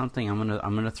says something, I'm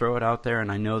gonna throw it out there, and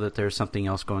I know that there's something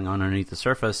else going on underneath the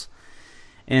surface.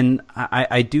 And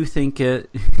I do think it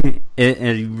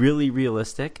a really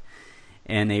realistic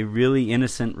and a really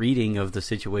innocent reading of the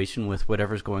situation with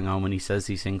whatever's going on when he says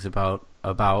these things about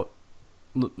Carmelo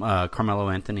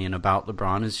Anthony and about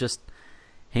LeBron is just,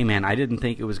 hey man, I didn't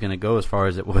think it was going to go as far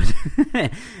as it would.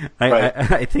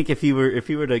 I think if he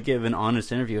were to give an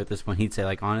honest interview at this point, he'd say,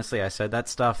 like, honestly, I said that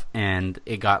stuff and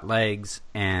it got legs,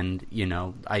 and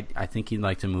I think he'd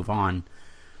like to move on.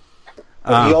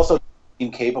 But he also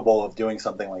seemed capable of doing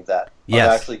something like that. Yes.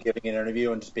 Of actually giving an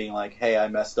interview and just being like, hey, I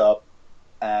messed up,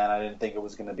 and I didn't think it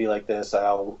was going to be like this.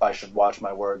 I should watch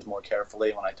my words more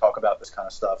carefully when I talk about this kind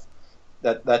of stuff.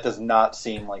 That does not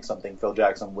seem like something Phil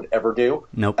Jackson would ever do.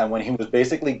 Nope. And when he was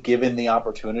basically given the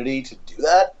opportunity to do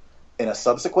that in a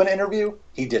subsequent interview,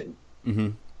 he didn't. Mm-hmm.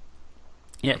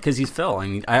 Yeah, because he's Phil. I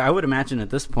mean, I would imagine at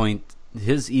this point,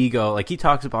 his ego, like he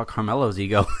talks about Carmelo's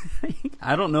ego.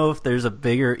 I don't know if there's a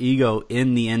bigger ego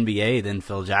in the NBA than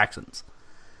Phil Jackson's.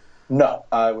 No,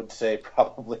 I would say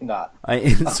probably not.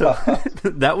 So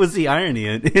that was the irony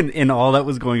in all that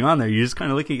was going on there. You're just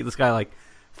kind of looking at this guy like,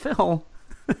 Phil,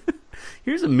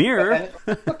 here's a mirror. And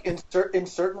look, in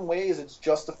certain ways, it's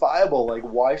justifiable. Like,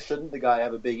 why shouldn't the guy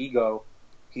have a big ego?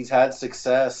 He's had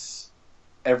success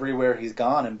everywhere he's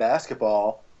gone in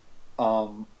basketball,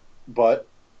 but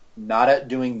not at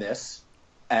doing this,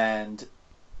 and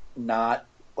not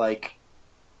like.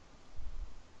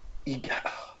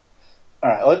 All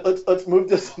right, let's move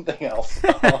to something else.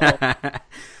 All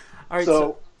right.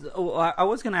 So I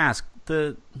was going to ask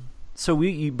So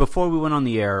before we went on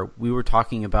the air, we were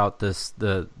talking about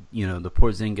the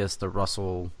Porzingis, the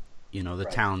Russell, the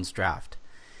right. Towns draft,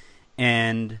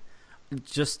 and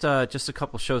just a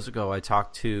couple shows ago, I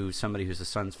talked to somebody who's a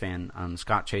Suns fan,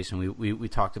 Scott Chase, and we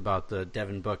talked about the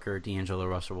Devin Booker, D'Angelo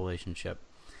Russell relationship,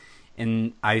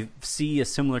 and I see a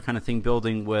similar kind of thing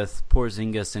building with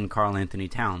Porzingis and Karl Anthony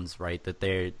Towns, right? That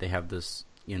they have this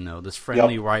this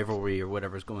friendly rivalry or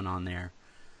whatever's going on there.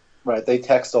 Right, they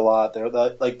text a lot. They're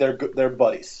they're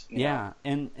buddies. Yeah,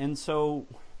 and so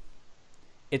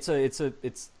it's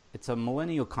a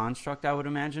millennial construct, I would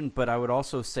imagine. But I would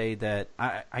also say that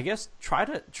I guess try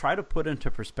to put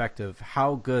into perspective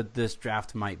how good this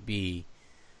draft might be,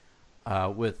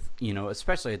 with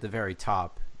especially at the very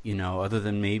top. Other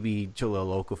than maybe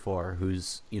Jahlil Okafor,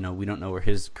 who's we don't know where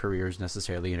his career is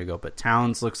necessarily going to go, but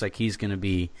Towns looks like he's going to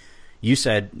be. You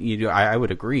said I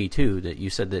would agree too that you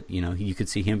said that you could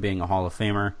see him being a Hall of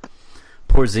Famer.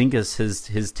 Porzingis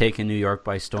has taken New York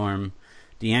by storm.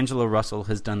 D'Angelo Russell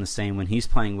has done the same. When he's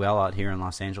playing well out here in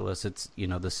Los Angeles, it's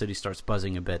the city starts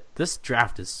buzzing a bit. This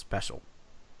draft is special.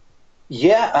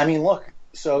 Yeah, I mean, look.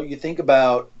 So you think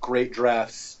about great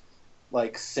drafts,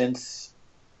 like since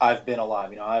I've been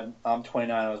alive. I'm 29.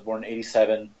 I was born in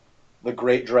 '87. The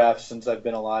great drafts since I've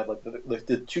been alive, like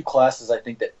the two classes I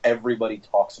think that everybody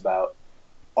talks about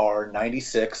are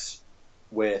 '96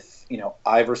 with,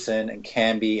 Iverson and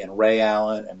Camby and Ray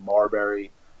Allen and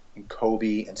Marbury and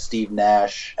Kobe and Steve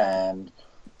Nash and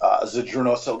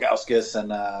Zydrunas Ilgauskas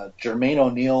and Jermaine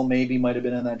O'Neal might have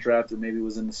been in that draft, or maybe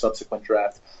was in the subsequent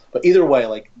draft. But either way,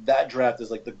 like, that draft is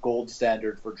like the gold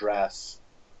standard for drafts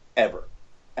ever.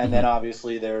 And then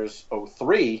obviously there's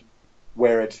 03,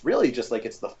 where it's really just like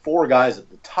it's the four guys at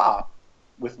the top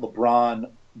with LeBron,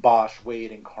 Bosh,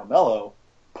 Wade, and Carmelo.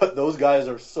 But those guys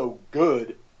are so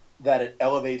good that it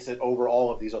elevates it over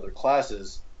all of these other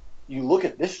classes. You look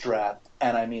at this draft,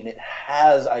 and I mean, it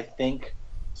has, I think,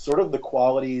 sort of the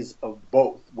qualities of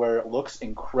both, where it looks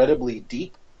incredibly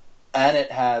deep and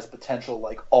it has potential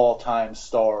like all-time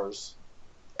stars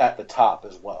at the top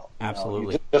as well.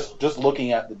 Absolutely. Just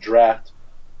looking at the draft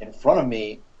in front of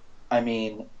me, I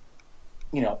mean,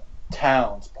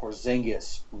 Towns,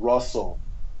 Porzingis, Russell,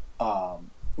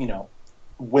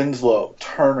 Winslow,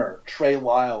 Turner, Trey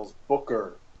Lyles,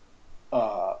 Booker,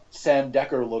 Sam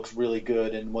Decker looks really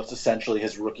good in what's essentially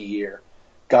his rookie year.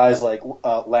 Guys like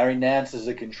Larry Nance is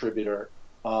a contributor.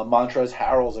 Montrezl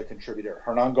Harrell's a contributor.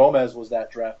 Hernan Gomez was that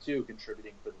draft too,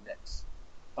 contributing for the Knicks.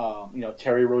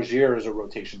 Terry Rozier is a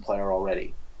rotation player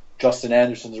already. Justin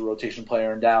Anderson's a rotation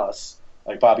player in Dallas.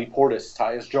 Like Bobby Portis,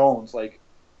 Tyus Jones, like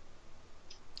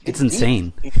it's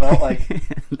insane.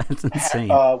 That's insane.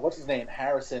 What's his name?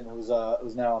 Harrison, who's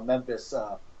now in Memphis.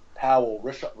 Powell,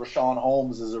 Rashawn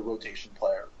Holmes is a rotation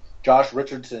player. Josh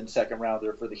Richardson, second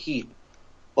rounder for the Heat.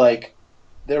 Like,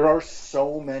 there are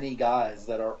so many guys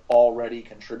that are already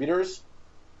contributors,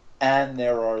 and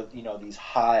there are, these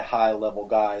high level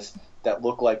guys that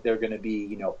look like they're going to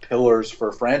be, pillars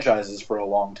for franchises for a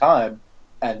long time,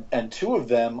 and two of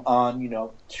them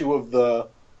on, two of the,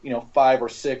 5 or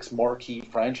 6 marquee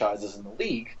franchises in the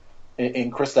league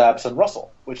in Kristaps and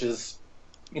Russell, which is,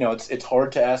 it's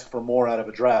hard to ask for more out of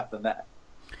a draft than that.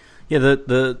 Yeah,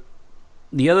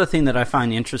 the other thing that I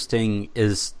find interesting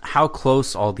is how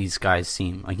close all these guys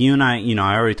seem. Like you and I,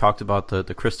 I already talked about the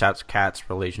Kristaps Katz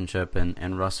relationship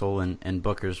and Russell and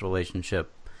Booker's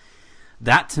relationship.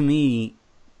 That to me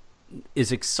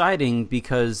is exciting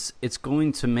because it's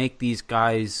going to make these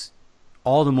guys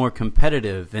all the more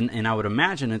competitive, and I would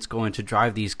imagine it's going to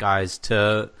drive these guys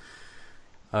to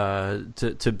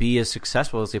be as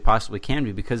successful as they possibly can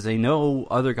be, because they know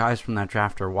other guys from that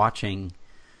draft are watching.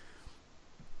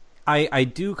 I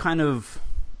do kind of,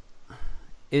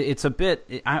 it's a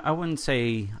bit, I wouldn't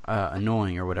say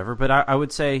annoying or whatever, but I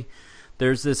would say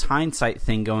there's this hindsight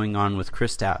thing going on with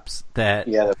Kristaps that,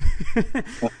 yeah.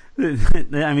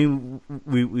 I mean,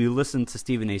 we listened to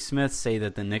Stephen A. Smith say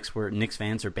that the Knicks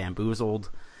fans are bamboozled.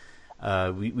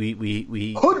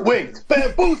 We hoodwinked,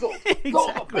 bamboozled,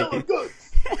 exactly.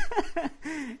 goods.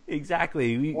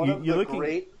 Exactly. One of the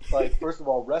great, first of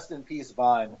all, rest in peace,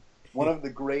 Vine. One of the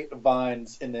great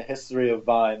Vines in the history of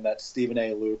Vine, that Stephen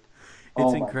A. loop.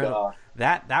 It's incredible.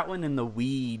 That one in the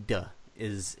weed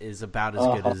is about as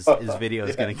good as his video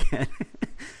is going to get.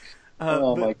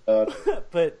 My god!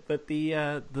 But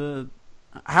the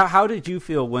how did you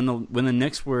feel when the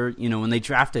Knicks were, when they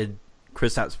drafted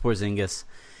Kristaps Porzingis,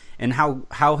 and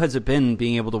how has it been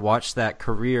being able to watch that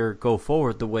career go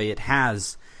forward the way it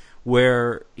has,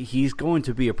 where he's going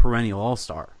to be a perennial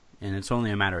all-star and it's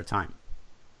only a matter of time?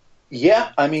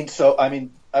 Yeah, I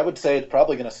would say it's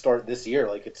probably going to start this year.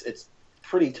 Like, it's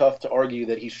pretty tough to argue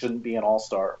that he shouldn't be an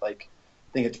all-star. Like,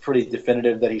 I think it's pretty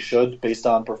definitive that he should, based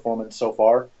on performance so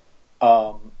far.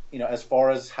 As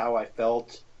far as how I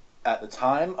felt at the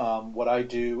time, what I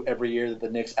do every year that the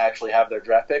Knicks actually have their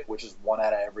draft pick, which is 1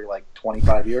 out of every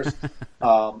 25 years,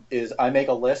 is I make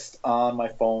a list on my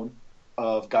phone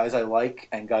of guys I like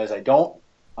and guys I don't.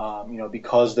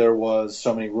 Because there was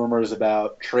so many rumors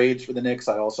about trades for the Knicks,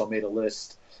 I also made a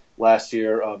list last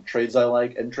year of trades I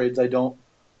like and trades I don't.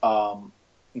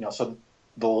 So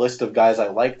the list of guys I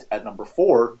liked at number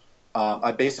 4,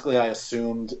 I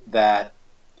assumed that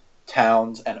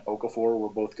Towns and Okafor were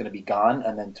both going to be gone,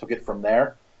 and then took it from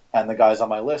there. And the guys on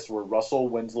my list were Russell,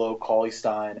 Winslow,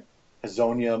 Cauley-Stein,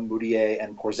 Hezonja, Mudiay,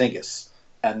 and Porzingis.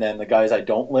 And then the guys I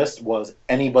don't list was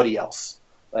anybody else.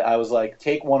 I was like,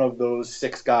 take one of those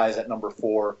 6 guys at number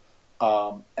 4,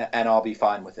 and I'll be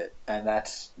fine with it. And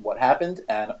that's what happened,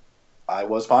 and I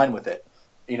was fine with it.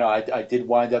 I did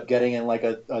wind up getting in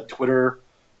a Twitter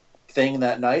thing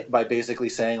that night by basically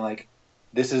saying,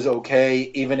 this is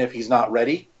okay even if he's not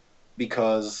ready,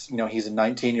 because, he's a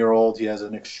 19-year-old, he has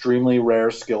an extremely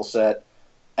rare skill set,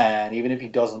 and even if he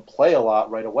doesn't play a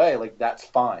lot right away, that's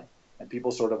fine. And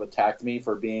people sort of attacked me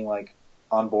for being,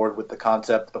 on board with the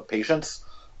concept of patience.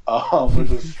 Which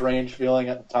was a strange feeling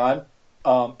at the time.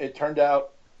 It turned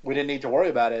out we didn't need to worry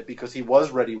about it because he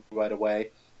was ready right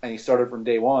away, and he started from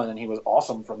day one, and he was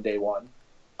awesome from day one.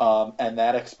 And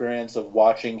that experience of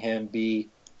watching him be,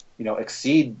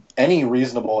 exceed any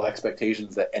reasonable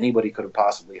expectations that anybody could have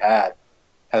possibly had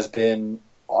has been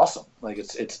awesome. Like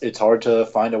it's hard to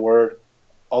find a word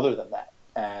other than that.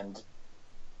 And,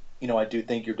 I do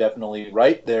think you're definitely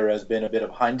right. There has been a bit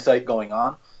of hindsight going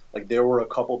on. Like there were a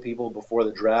couple people before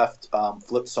the draft,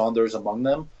 Flip Saunders among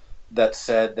them, that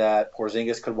said that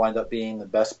Porzingis could wind up being the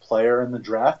best player in the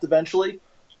draft eventually.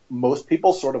 Most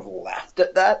people sort of laughed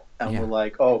at that and were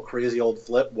like, oh, crazy old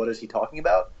Flip, what is he talking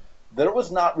about? There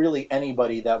was not really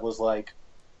anybody that was like,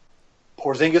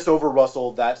 Porzingis over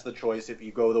Russell, that's the choice. If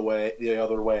you go the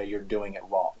other way, you're doing it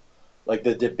wrong. Like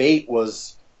the debate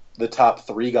was the top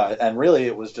three guys, and really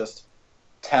it was just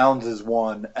Towns is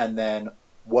one, and then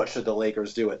what should the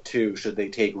Lakers do at two? Should they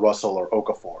take Russell or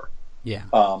Okafor? Yeah.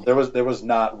 There was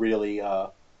not really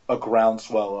a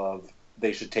groundswell of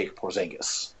they should take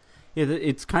Porzingis. Yeah,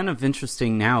 it's kind of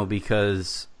interesting now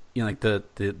because like the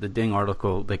Ding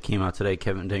article that came out today,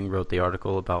 Kevin Ding wrote the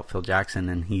article about Phil Jackson,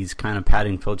 and he's kind of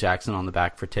patting Phil Jackson on the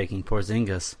back for taking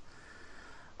Porzingis,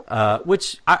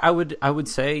 which I would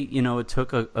say it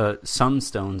took some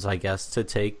stones, I guess, to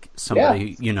take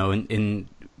somebody in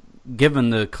given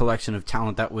the collection of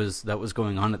talent that was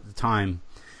going on at the time.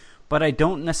 But I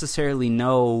don't necessarily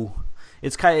know.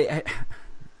 It's kind of,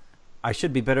 I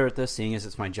should be better at this, seeing as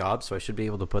it's my job, so I should be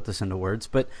able to put this into words.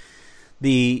 But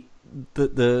the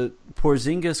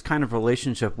Porzingis kind of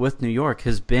relationship with New York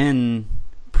has been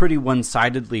pretty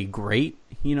one-sidedly great,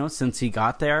 since he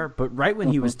got there. But right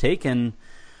when he was taken,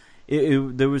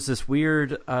 there was this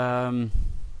weird. If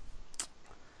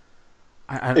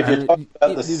you're talking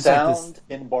about the sound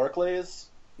in Barclays,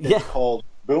 it's called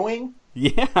booing.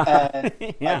 Yeah. And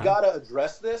I gotta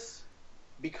address this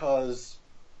because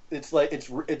it's like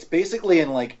it's basically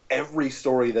in like every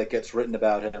story that gets written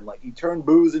about him. Like he turned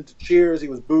boos into cheers. He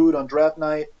was booed on draft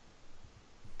night.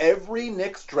 Every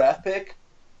Knicks draft pick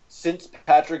since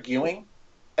Patrick Ewing,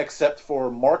 except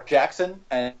for Mark Jackson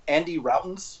and Andy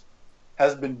Routens,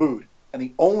 has been booed. And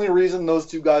the only reason those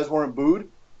two guys weren't booed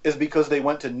is because they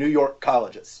went to New York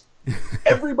colleges.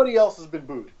 Everybody else has been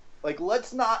booed. Like,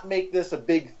 let's not make this a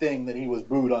big thing that he was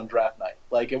booed on draft night.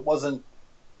 Like, it wasn't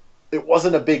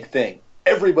a big thing.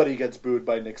 Everybody gets booed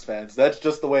by Knicks fans. That's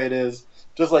just the way it is.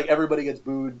 Just like everybody gets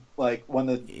booed, like when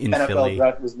the NFL Philly.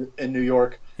 draft was in New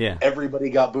York, everybody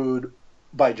got booed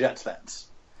by Jets fans.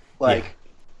 Like,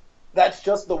 that's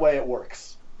just the way it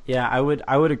works. Yeah, I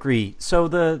would agree. So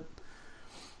the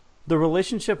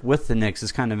relationship with the Knicks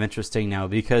is kind of interesting now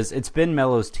because it's been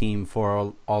Melo's team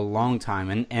for a long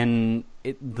time, and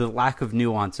the lack of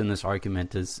nuance in this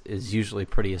argument is usually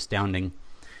pretty astounding.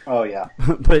 Oh yeah.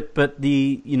 But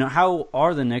the how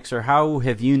are the Knicks, or how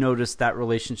have you noticed that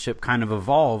relationship kind of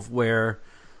evolve where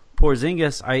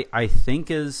Porzingis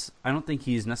I don't think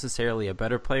he's necessarily a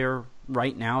better player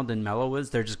right now than Melo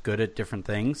is. They're just good at different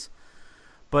things.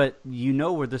 But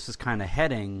where this is kind of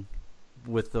heading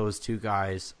with those two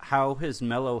guys. How has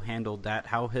Melo handled that?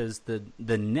 How has the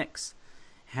Knicks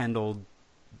handled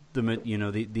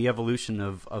the evolution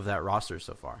of that roster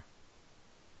so far?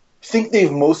 I think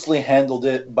they've mostly handled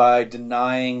it by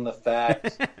denying the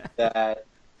fact that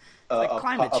a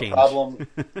problem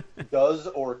does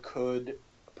or could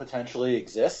potentially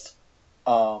exist.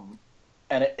 And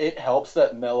it helps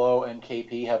that Melo and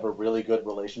KP have a really good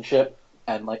relationship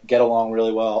and like get along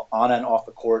really well on and off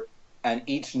the court, and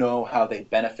each know how they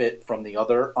benefit from the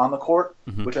other on the court,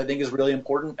 which I think is really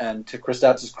important. And to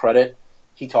Kristaps' credit,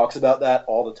 he talks about that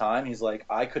all the time. He's like,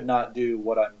 I could not do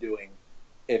what I'm doing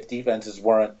if defenses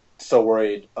weren't so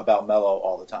worried about Melo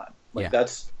all the time.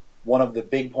 That's one of the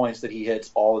big points that he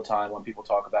hits all the time when people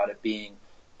talk about it being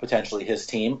potentially his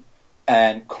team.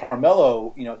 And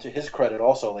Carmelo, to his credit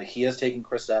also, like he has taken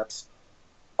Kristaps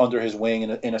under his wing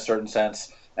in a certain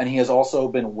sense, and he has also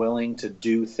been willing to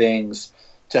do things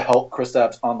to help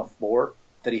Kristaps on the floor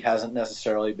that he hasn't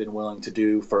necessarily been willing to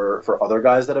do for other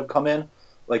guys that have come in.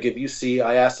 Like if you see,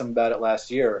 I asked him about it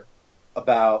last year,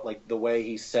 about like the way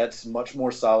he sets much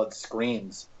more solid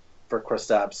screens for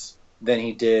Kristaps than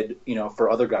he did, for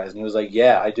other guys. And he was like,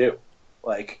 yeah, I do.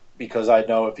 Like, because I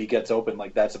know if he gets open,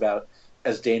 like that's about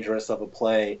as dangerous of a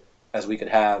play as we could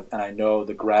have. And I know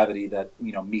the gravity that,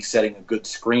 me setting a good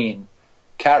screen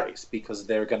carries, because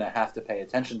they're going to have to pay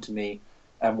attention to me.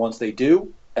 And once they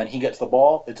do, and he gets the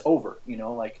ball, it's over.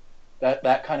 Like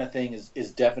that kind of thing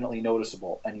is definitely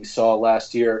noticeable. And you saw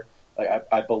last year, like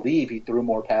I believe he threw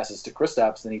more passes to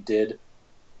Kristaps than he did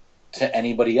to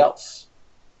anybody else.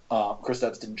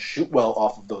 Kristaps didn't shoot well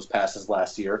off of those passes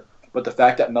last year, but the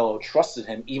fact that Melo trusted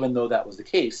him, even though that was the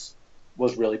case,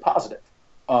 was really positive.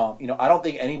 I don't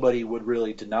think anybody would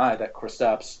really deny that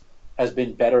Kristaps has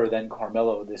been better than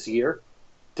Carmelo this year.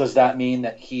 Does that mean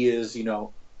that he is,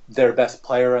 their best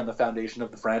player and the foundation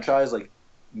of the franchise? Like,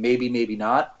 maybe, maybe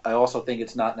not. I also think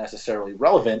it's not necessarily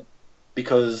relevant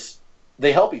because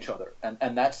they help each other,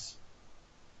 and that's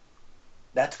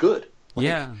good.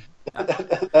 Yeah.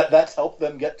 That's helped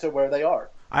them get to where they are.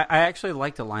 I actually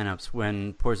like the lineups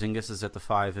when Porzingis is at the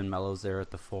 5 and Melo's there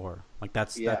at the 4. Like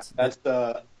that's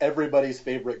everybody's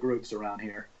favorite groups around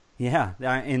here. Yeah,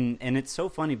 and it's so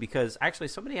funny because actually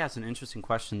somebody asked an interesting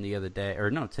question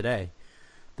today,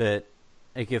 that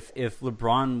like if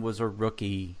LeBron was a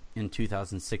rookie in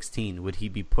 2016, would he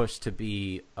be pushed to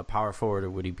be a power forward or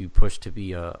would he be pushed to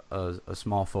be a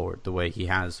small forward the way he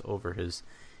has over his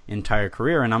entire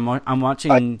career? And I'm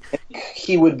watching. I think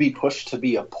he would be pushed to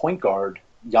be a point guard,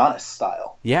 Giannis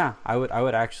style. Yeah, I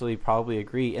would actually probably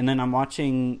agree. And then I'm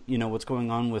watching, what's going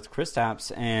on with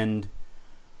Kristaps, and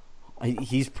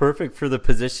he's perfect for the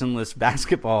positionless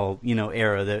basketball,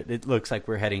 era that it looks like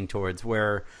we're heading towards,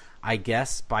 where I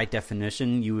guess by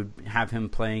definition you would have him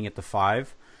playing at the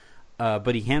 5,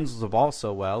 but he handles the ball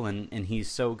so well, and he's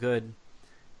so good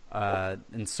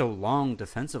and so long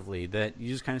defensively that you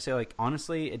just kind of say, like,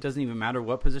 honestly, it doesn't even matter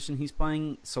what position he's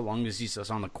playing so long as he's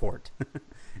just on the court.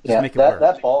 Make it work.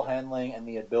 That ball handling and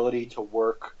the ability to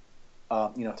work,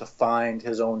 to find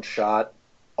his own shot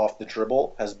off the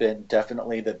dribble has been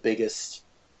definitely the biggest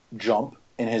jump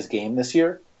in his game this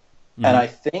year. Mm-hmm. And I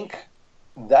think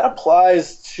that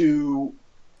applies to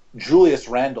Julius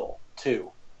Randle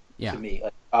too. Yeah. To me,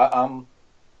 I'm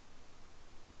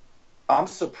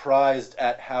surprised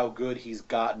at how good he's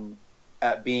gotten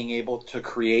at being able to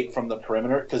create from the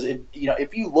perimeter. Because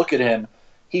if you look at him,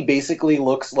 he basically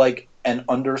looks like an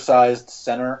undersized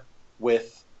center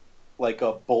with like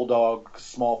a bulldog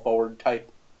small forward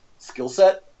type skill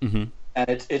set. Mm-hmm.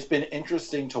 And it's been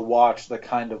interesting to watch the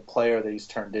kind of player that he's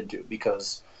turned into,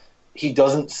 because he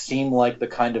doesn't seem like the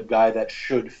kind of guy that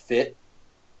should fit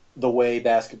the way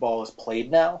basketball is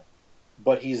played now,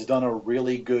 but he's done a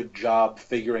really good job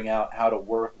figuring out how to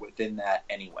work within that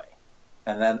anyway.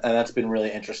 And that's been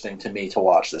really interesting to me to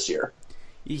watch this year.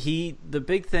 The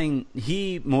big thing,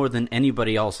 he more than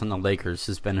anybody else on the Lakers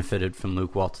has benefited from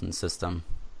Luke Walton's system.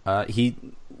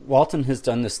 Walton has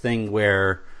done this thing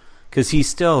where, because he's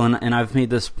still, and I've made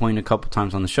this point a couple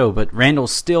times on the show, but Randall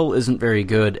still isn't very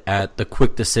good at the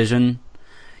quick decision,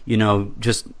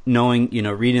 just knowing,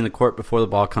 reading the court before the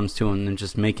ball comes to him and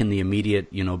just making the immediate,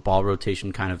 ball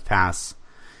rotation kind of pass.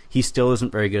 He still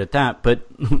isn't very good at that, but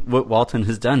what Walton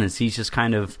has done is he's just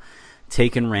kind of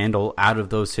taken Randall out of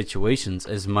those situations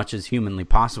as much as humanly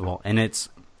possible, and it's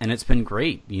been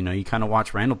great. You kind of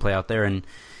watch Randall play out there, and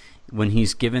when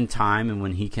he's given time and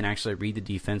when he can actually read the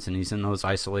defense and he's in those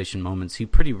isolation moments, he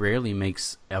pretty rarely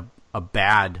makes a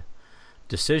bad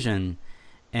decision.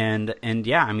 And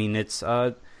yeah, I mean, it's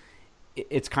kind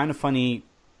of funny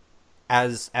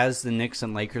as the Knicks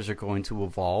and Lakers are going to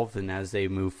evolve and as they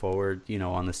move forward,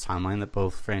 on this timeline that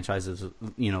both franchises,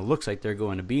 looks like they're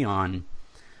going to be on.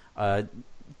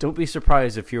 Don't be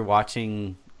surprised if you're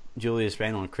watching Julius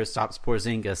Randle and Kristaps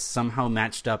Porzingis somehow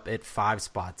matched up at 5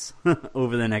 spots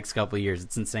over the next couple of years.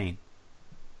 It's insane.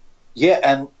 Yeah,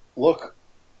 and look,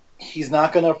 he's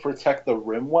not going to protect the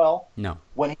rim well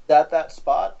when he's at that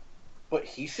spot, but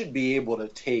he should be able to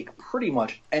take pretty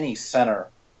much any center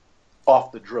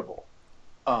off the dribble,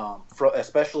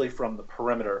 especially from the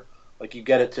perimeter. Like, you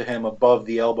get it to him above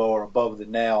the elbow or above the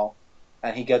nail,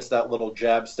 and he gets that little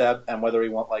jab step, and whether he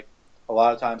a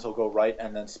lot of times he'll go right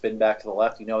and then spin back to the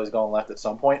left. He's going left at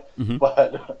some point. Mm-hmm.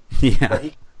 But he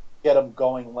can get him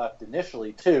going left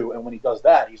initially, too. And when he does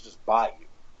that, he's just by you.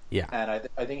 Yeah. And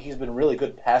I think he's been really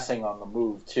good passing on the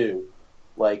move, too.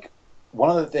 Like, one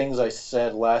of the things I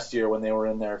said last year when they were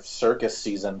in their circus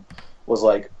season was,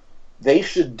 like, they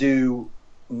should do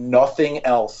nothing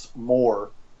else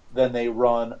more than they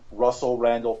run Russell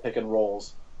Randle pick and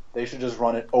rolls. They should just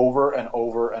run it over and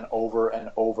over and over and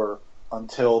over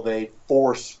until they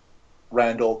force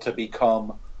Randall to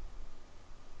become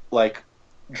like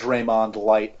Draymond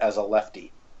Light as a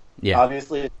lefty. Yeah.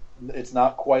 Obviously, it's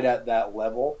not quite at that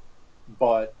level,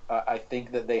 but I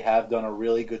think that they have done a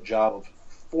really good job of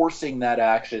forcing that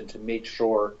action to make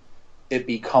sure it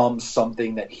becomes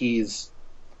something that he's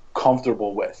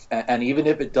comfortable with. And even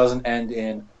if it doesn't end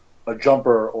in a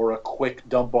jumper or a quick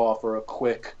dump off or a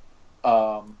quick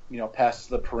pass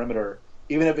to the perimeter,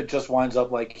 even if it just winds up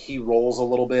like he rolls a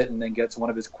little bit and then gets one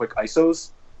of his quick ISOs,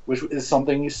 which is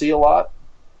something you see a lot,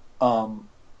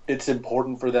 it's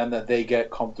important for them that they get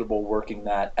comfortable working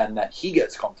that and that he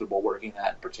gets comfortable working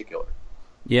that in particular.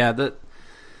 Yeah,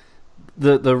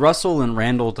 The Russell and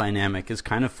Randle dynamic is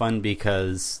kind of fun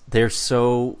because they're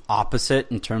so opposite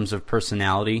in terms of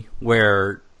personality.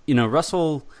 Where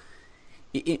Russell,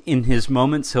 in his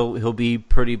moments, he'll be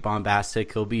pretty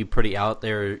bombastic. He'll be pretty out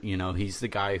there. He's the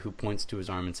guy who points to his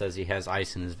arm and says he has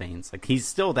ice in his veins. Like, he's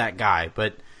still that guy,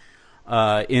 but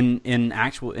in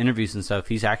actual interviews and stuff,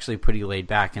 he's actually pretty laid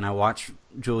back. And I watch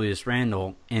Julius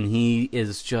Randle, and he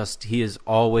is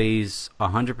always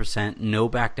 100%, no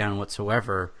back down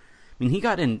whatsoever. I mean, he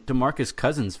got in DeMarcus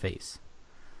Cousins' face.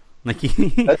 Like,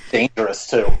 that's dangerous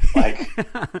too. Like,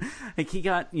 like he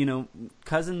got,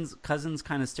 Cousins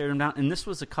kind of stared him down, and this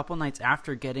was a couple nights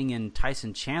after getting in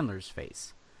Tyson Chandler's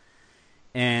face.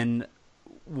 And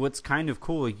what's kind of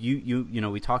cool,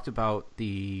 we talked about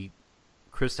the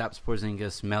Kristaps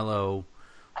Porzingis Melo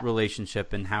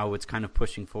relationship and how it's kind of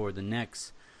pushing forward the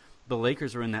Knicks. The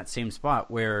Lakers are in that same spot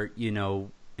where,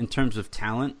 in terms of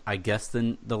talent, I guess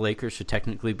then the Lakers should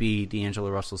technically be D'Angelo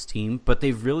Russell's team, but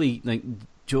they've really,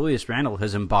 Julius Randle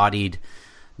has embodied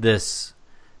this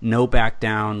no back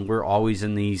down. We're always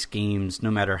in these games, no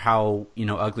matter how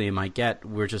ugly it might get.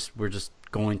 We're just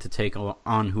going to take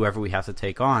on whoever we have to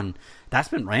take on. That's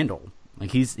been Randle.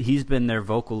 Like, he's been their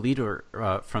vocal leader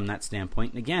from that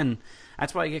standpoint. And again,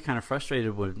 that's why I get kind of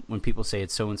frustrated when people say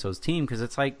it's so and so's team, because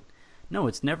it's like, no,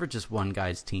 it's never just one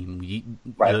guy's team.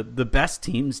 Right. The best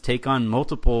teams take on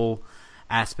multiple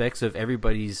aspects of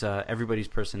everybody's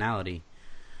personality.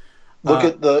 Look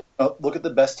at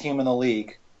the best team in the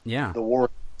league. Yeah, the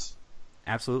Warriors.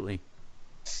 Absolutely.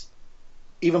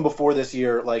 Even before this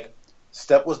year, like,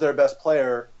 Steph was their best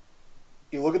player.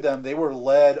 You look at them; they were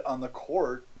led on the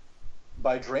court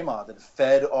by Draymond and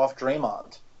fed off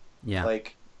Draymond. Yeah,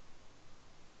 like,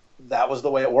 that was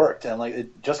the way it worked.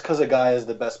 And just because a guy is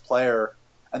the best player,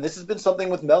 and this has been something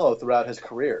with Melo throughout his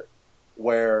career,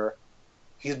 where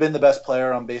he's been the best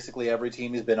player on basically every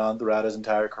team he's been on throughout his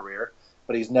entire career,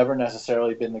 but he's never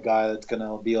necessarily been the guy that's going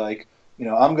to be like,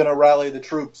 I'm going to rally the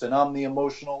troops and I'm the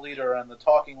emotional leader and the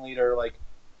talking leader. Like,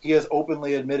 he has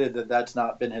openly admitted that that's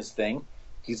not been his thing.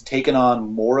 He's taken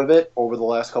on more of it over the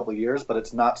last couple of years, but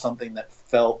it's not something that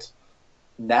felt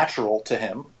natural to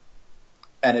him.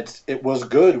 And it was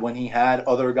good when he had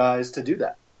other guys to do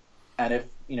that. And if,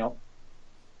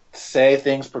 say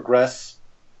things progress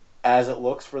as it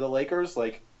looks for the Lakers,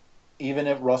 like, even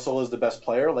if Russell is the best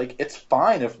player, like, it's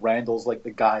fine if Randle's like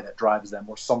the guy that drives them,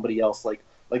 or somebody else like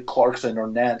Clarkson or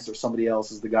Nance or somebody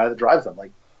else is the guy that drives them.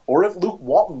 Like, or if Luke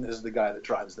Walton is the guy that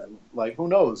drives them. Like, who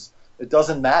knows? It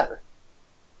doesn't matter.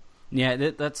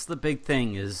 Yeah, that's the big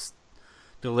thing is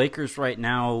the Lakers right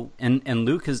now, and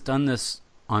Luke has done this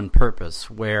on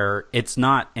purpose, where it's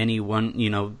not anyone,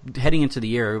 heading into the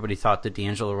year, everybody thought that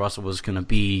D'Angelo Russell was going to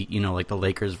be, like the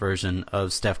Lakers version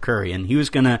of Steph Curry, and he was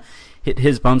going to hit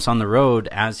his bumps on the road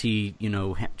as he,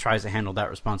 tries to handle that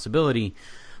responsibility,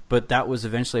 but that was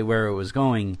eventually where it was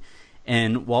going,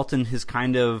 and Walton has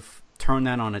kind of turned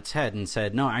that on its head and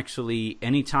said, no, actually,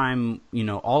 anytime,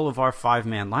 all of our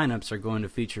 5-man lineups are going to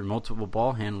feature multiple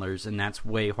ball handlers, and that's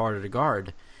way harder to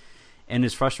guard. And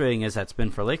as frustrating as that's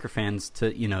been for Laker fans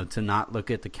to not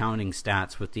look at the counting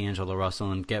stats with D'Angelo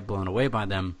Russell and get blown away by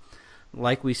them,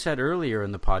 like we said earlier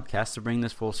in the podcast, to bring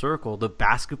this full circle, the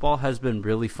basketball has been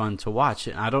really fun to watch.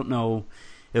 And I don't know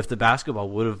if the basketball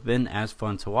would have been as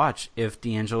fun to watch if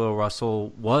D'Angelo Russell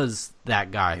was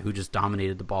that guy who just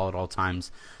dominated the ball at all times.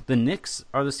 The Knicks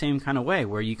are the same kind of way,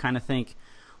 where you kind of think,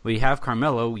 well, you have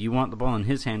Carmelo, you want the ball in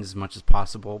his hands as much as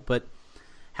possible, but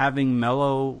having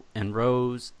Melo and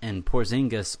Rose and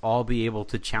Porzingis all be able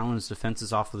to challenge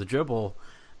defenses off of the dribble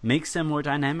makes them more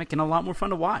dynamic and a lot more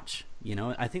fun to watch.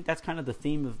 I think that's kind of the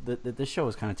theme of that this show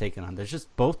is kind of taken on. There's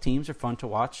just both teams are fun to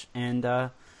watch, and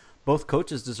both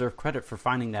coaches deserve credit for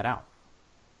finding that out.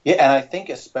 Yeah, and I think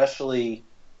especially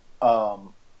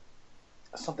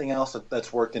something else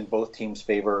that's worked in both teams'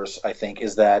 favors, I think,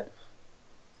 is that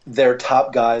their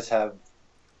top guys have,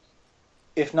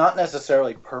 if not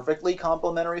necessarily perfectly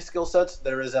complementary skill sets,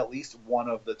 there is at least one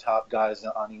of the top guys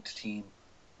on each team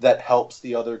that helps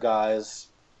the other guys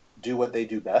do what they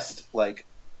do best. Like,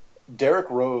 Derrick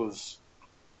Rose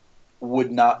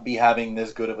would not be having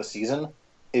this good of a season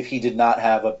if he did not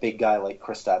have a big guy like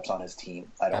Kristaps on his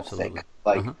team, I don't think.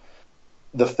 Like,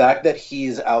 the fact that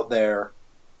he's out there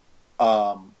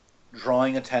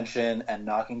drawing attention and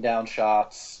knocking down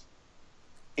shots,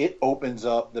 it opens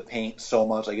up the paint so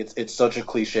much. Like, it's such a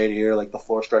cliche to hear, like, the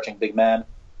floor stretching big man.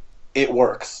 It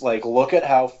works. Like, look at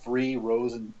how free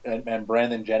Rose and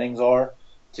Brandon Jennings are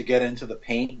to get into the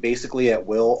paint basically at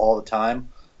will all the time.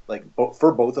 Like,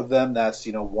 for both of them, that's,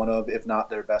 one of, if not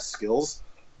their best skills.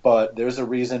 But there's a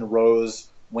reason Rose,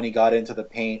 when he got into the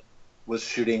paint, was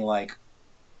shooting like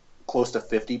close to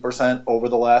 50% over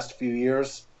the last few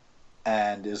years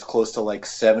and is close to like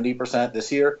 70%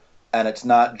 this year. And it's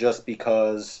not just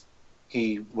because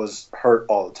he was hurt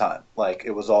all the time. Like,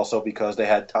 it was also because they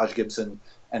had Taj Gibson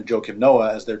and Joakim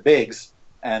Noah as their bigs,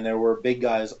 and there were big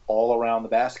guys all around the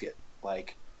basket.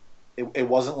 Like, it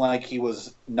wasn't like he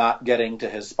was not getting to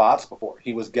his spots before.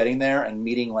 He was getting there and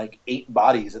meeting like 8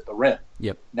 bodies at the rim.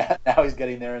 Yep. Now he's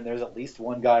getting there and there's at least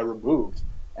one guy removed,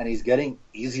 and he's getting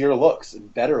easier looks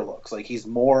and better looks. Like, he's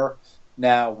more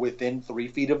now within 3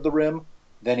 feet of the rim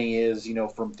than he is,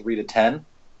 from 3 to 10.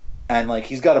 And like,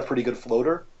 he's got a pretty good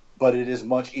floater, but it is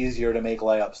much easier to make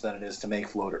layups than it is to make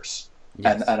floaters.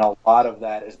 Yes. And a lot of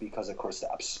that is because of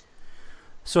Kristaps.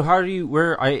 So how do you,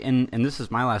 and this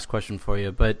is my last question for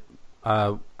you, but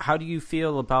how do you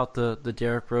feel about the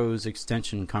Derrick Rose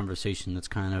extension conversation that's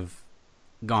kind of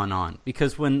gone on?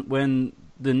 Because when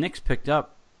the Knicks picked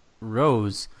up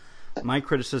Rose, my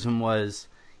criticism was,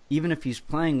 even if he's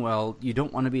playing well, you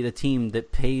don't want to be the team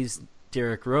that pays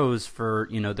Derrick Rose for,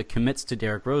 that commits to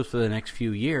Derrick Rose for the next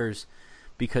few years,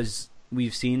 because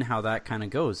we've seen how that kind of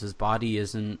goes. His body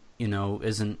hasn't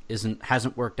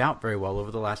worked out very well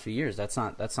over the last few years. That's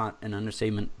not an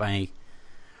understatement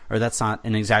or that's not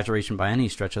an exaggeration by any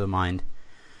stretch of the mind.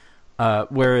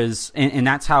 Whereas, and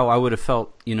that's how I would have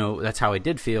felt, that's how I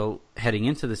did feel heading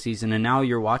into the season. And now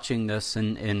you're watching this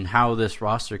and how this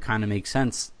roster kind of makes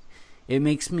sense. It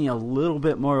makes me a little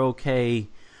bit more okay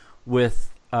with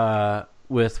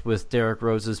Derrick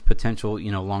Rose's potential,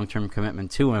 long-term commitment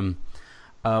to him.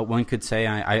 One could say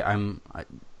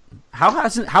how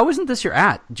isn't this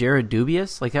your Jared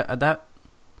Dubious? Like that?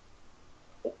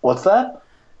 What's that?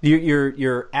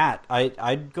 Your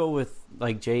I'd go with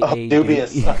like J.A.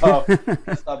 Dubious.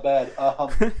 That's not bad.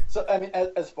 So I mean,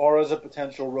 as far as a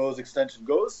potential Rose extension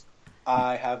goes,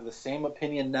 I have the same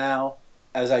opinion now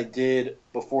as I did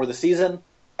before the season,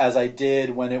 as I did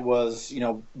when it was,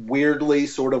 weirdly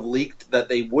sort of leaked that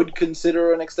they would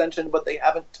consider an extension, but they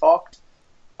haven't talked.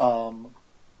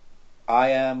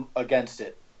 I am against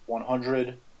it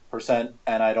 100%,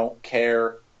 and I don't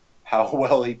care how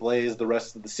well he plays the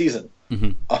rest of the season.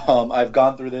 Mm-hmm. I've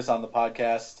gone through this on the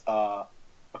podcast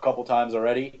a couple times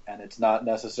already, and it's not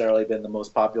necessarily been the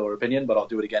most popular opinion, but I'll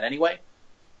do it again anyway.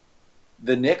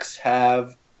 The Knicks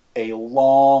have a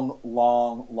long,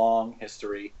 long, long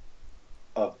history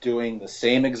of doing the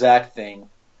same exact thing,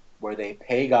 where they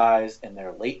pay guys in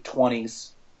their late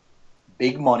 20s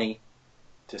big money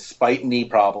to spite knee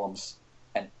problems,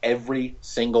 and every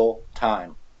single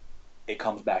time it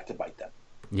comes back to bite them.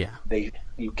 Yeah.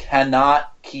 You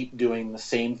cannot keep doing the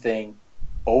same thing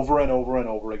over and over and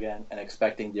over again and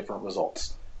expecting different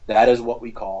results. That is what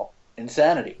we call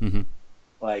insanity. Mm-hmm.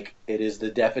 Like, it is the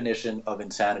definition of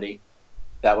insanity.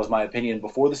 That was my opinion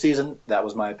before the season. That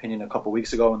was my opinion a couple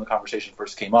weeks ago when the conversation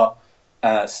first came up.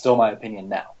 It's still my opinion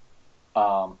now.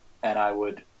 And I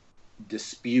would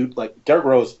dispute, like, Derrick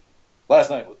Rose last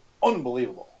night was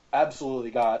unbelievable.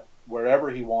 Absolutely got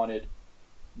wherever he wanted,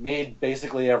 made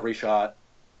basically every shot.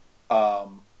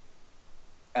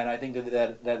 And I think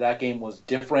that game was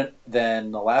different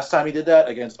than the last time he did that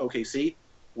against OKC,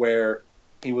 where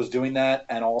he was doing that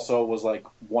and also was like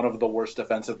one of the worst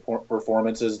defensive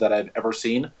performances that I've ever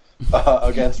seen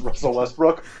against Russell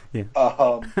Westbrook.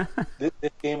 Yeah.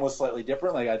 This game was slightly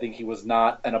different. Like, I think he was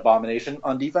not an abomination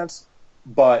on defense,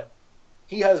 but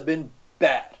he has been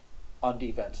bad on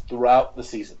defense throughout the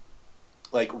season,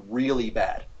 like really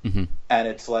bad. Mm-hmm. And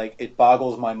it's like, it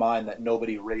boggles my mind that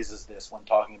nobody raises this when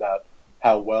talking about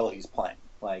how well he's playing.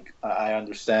 Like, I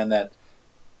understand that,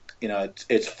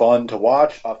 it's fun to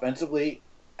watch offensively,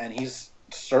 and he's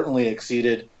certainly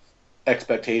exceeded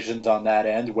expectations on that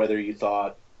end, whether you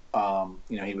thought,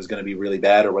 he was going to be really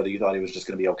bad or whether you thought he was just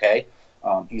going to be okay.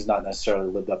 He's not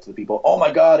necessarily lived up to the people. Oh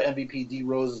my God, MVP D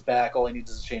Rose is back. All he needs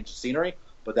is a change of scenery.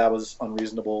 But that was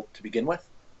unreasonable to begin with.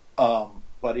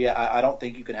 But yeah, I don't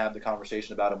think you can have the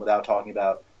conversation about him without talking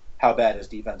about how bad his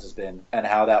defense has been and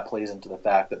how that plays into the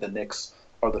fact that the Knicks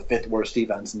are the 5th worst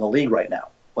defense in the league right now.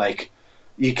 Like,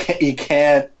 you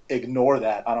can't ignore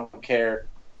that. I don't care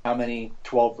how many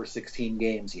 12 or 16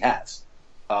 games he has.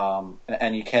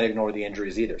 And you can't ignore the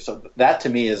injuries either. So that to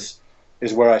me is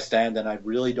where I stand, and I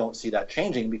really don't see that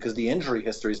changing because the injury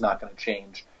history is not going to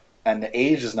change and the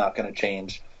age is not going to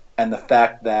change, and the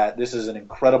fact that this is an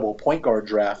incredible point guard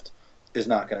draft is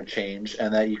not going to change,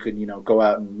 and that you could, go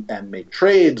out and make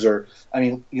trades. Or, I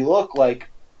mean, you look like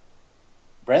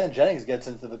Brandon Jennings gets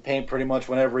into the paint pretty much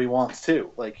whenever he wants to.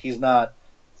 Like, he's not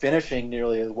finishing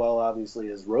nearly as well, obviously,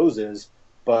 as Rose is,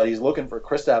 but he's looking for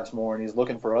Kristaps more, and he's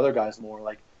looking for other guys more.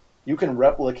 Like, you can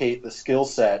replicate the skill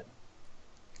set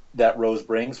that Rose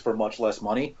brings for much less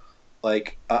money,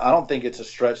 Like, I don't think it's a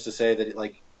stretch to say that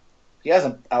like he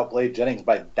hasn't outplayed Jennings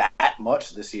by that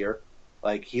much this year.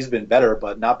 Like, he's been better,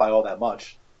 but not by all that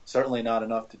much. Certainly not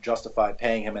enough to justify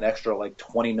paying him an extra like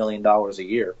 $20 million a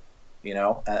year, you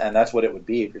know? And that's what it would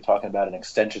be if you're talking about an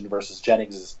extension versus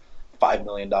Jennings' $5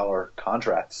 million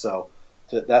contract. So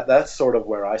that's sort of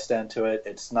where I stand to it.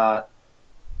 It's not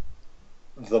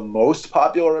the most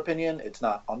popular opinion. It's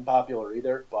not unpopular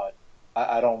either, but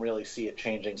I don't really see it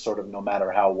changing sort of no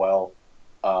matter how well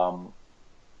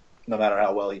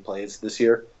he plays this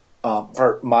year.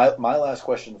 For my last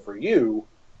question for you,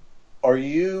 are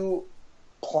you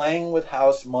playing with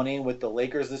house money with the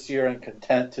Lakers this year and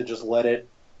content to just let it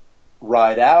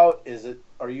ride out?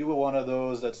 Are you one of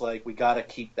those that's like, we got to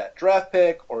keep that draft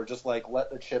pick, or just like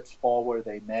let the chips fall where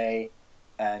they may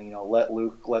and, you know,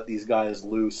 let these guys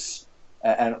loose?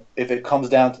 And if it comes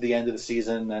down to the end of the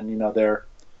season and, you know, they're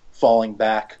falling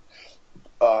back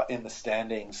in the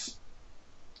standings,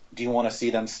 do you want to see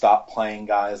them stop playing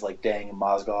guys like Deng and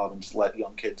Mozgov and just let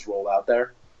young kids roll out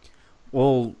there?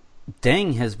 Well,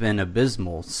 Deng has been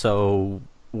abysmal, so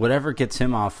whatever gets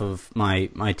him off of my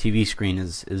TV screen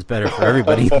is better for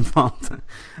everybody involved.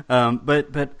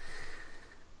 But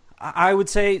I would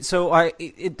say, so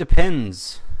it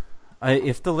depends.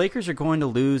 If the Lakers are going to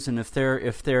lose, and if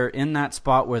they're in that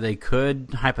spot where they could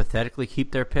hypothetically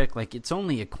keep their pick, like, it's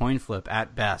only a coin flip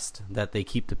at best that they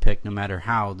keep the pick no matter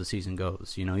how the season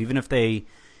goes. You know, even if they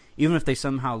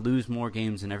somehow lose more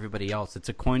games than everybody else, it's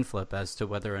a coin flip as to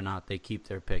whether or not they keep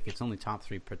their pick. It's only top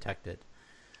three protected.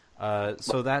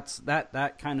 So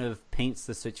that kind of paints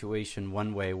the situation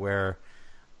one way, where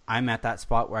I'm at that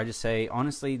spot where I just say,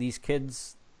 honestly, these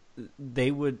kids,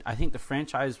 I think the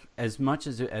franchise, as nice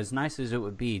as it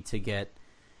would be to get,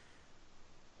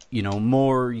 you know,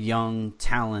 more young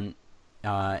talent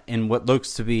in what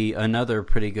looks to be another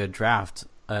pretty good draft,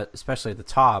 especially at the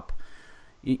top,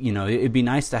 you know, it'd be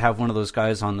nice to have one of those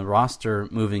guys on the roster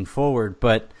moving forward.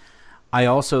 But I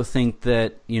also think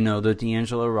that, you know, the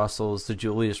D'Angelo Russells, the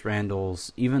Julius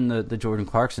Randles, even the Jordan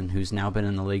Clarkson, who's now been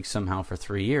in the league somehow for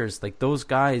 3 years, like, those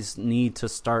guys need to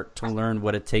start to learn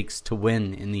what it takes to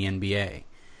win in the NBA.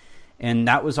 And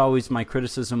that was always my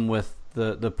criticism with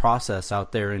the process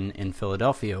out there in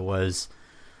Philadelphia, was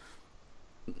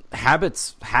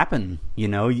habits happen. You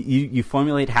know, you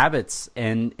formulate habits,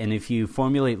 and if you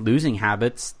formulate losing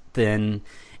habits, then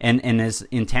and as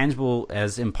intangible,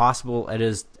 as impossible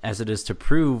as it is to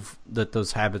prove that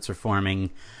those habits are forming,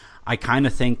 I kind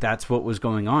of think that's what was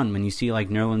going on when you see like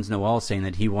Nerlens Noel saying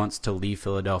that he wants to leave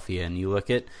Philadelphia, and you look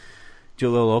at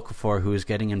Jahlil Okafor, who is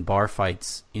getting in bar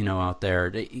fights, you know, out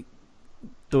there.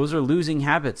 Those are losing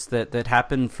habits that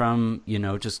happen from, you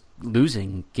know, just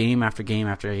losing game after game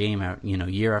after game, you know,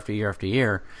 year after year after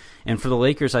year. And for the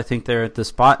Lakers, I think they're at the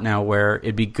spot now where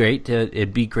it'd be great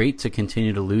to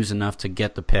continue to lose enough to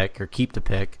get the pick or keep the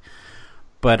pick.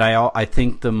 But I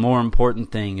think the more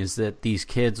important thing is that these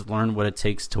kids learn what it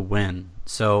takes to win.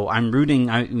 So I'm rooting,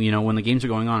 you know, when the games are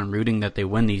going on, I'm rooting that they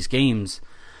win these games,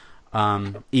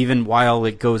 even while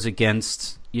it goes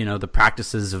against, you know, the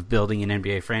practices of building an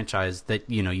NBA franchise, that,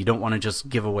 you know, you don't want to just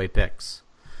give away picks,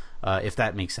 if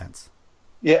that makes sense.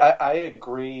 Yeah, I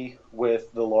agree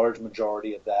with the large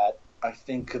majority of that. I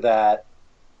think that,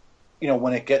 you know,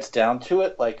 when it gets down to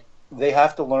it, like, they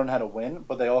have to learn how to win,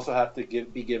 but they also have to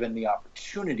be given the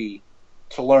opportunity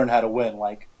to learn how to win.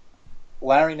 Like,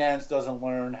 Larry Nance doesn't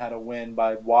learn how to win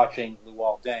by watching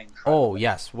Luol Deng. Oh,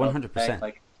 yes, 100%.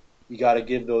 Like, you got to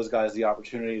give those guys the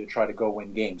opportunity to try to go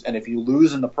win games. And if you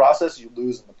lose in the process, you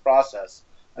lose in the process,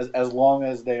 as long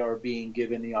as they are being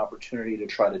given the opportunity to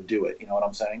try to do it. You know what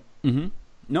I'm saying? Mm-hmm.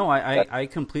 No, I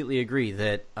completely agree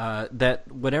that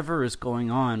that whatever is going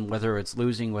on, whether it's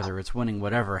losing, whether it's winning,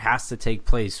 whatever, has to take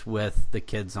place with the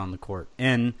kids on the court.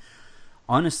 And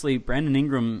honestly, Brandon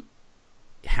Ingram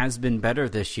has been better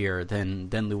this year than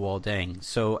Luol Deng.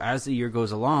 So as the year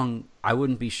goes along, I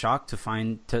wouldn't be shocked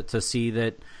to see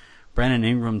that Brandon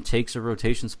Ingram takes a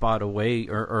rotation spot away,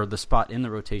 or the spot in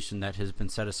the rotation that has been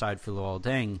set aside for Luol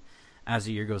Deng as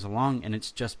the year goes along, and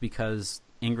it's just because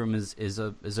Ingram is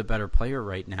a better player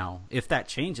right now. If that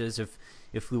changes,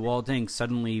 if Luol Deng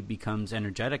suddenly becomes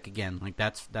energetic again, like,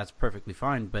 that's perfectly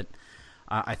fine. But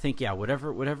I think, yeah,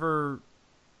 whatever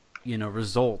you know,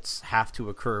 results have to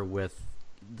occur with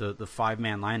the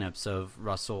 5-man lineups of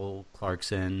Russell,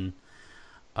 Clarkson,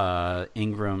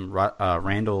 Ingram,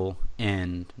 Randall,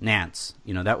 and Nance.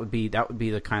 You know, that would be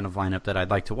the kind of lineup that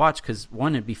I'd like to watch, because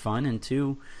one, it'd be fun, and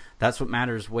two, that's what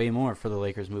matters way more for the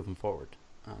Lakers moving forward.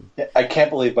 I can't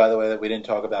believe, by the way, that we didn't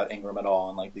talk about Ingram at all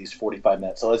in like these 45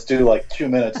 minutes. So let's do like 2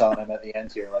 minutes on him at the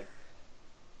end here. Like,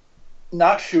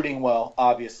 not shooting well,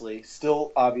 obviously.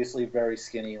 Still obviously very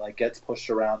skinny, like gets pushed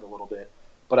around a little bit.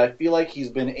 But I feel like he's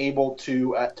been able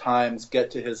to, at times,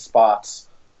 get to his spots,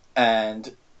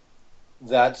 and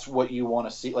that's what you want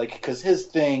to see. Like, because his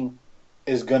thing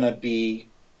is going to be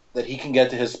that he can get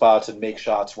to his spots and make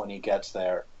shots when he gets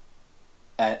there.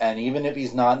 And even if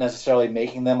he's not necessarily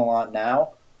making them a lot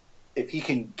now, if he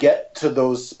can get to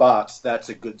those spots, that's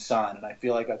a good sign. And I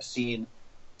feel like I've seen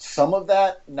some of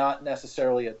that, not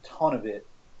necessarily a ton of it.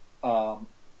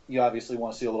 You obviously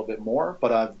want to see a little bit more,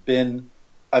 but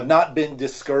I've not been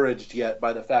discouraged yet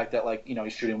by the fact that, like,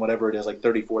 he's shooting whatever it is, like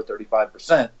 34,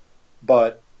 35%.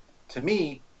 But to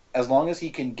me, as long as he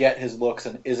can get his looks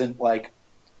and isn't, like,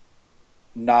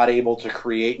 not able to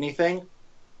create anything,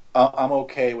 I'm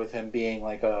okay with him being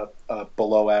like a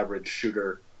below average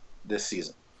shooter this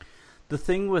season. The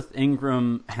thing with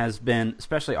Ingram has been,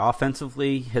 especially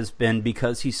offensively, has been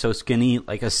because he's so skinny,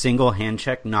 like a single hand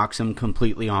check knocks him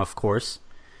completely off course.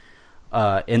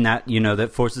 And that,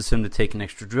 that forces him to take an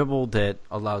extra dribble, that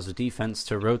allows the defense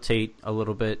to rotate a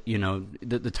little bit.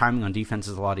 The timing on defense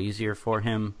is a lot easier for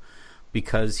him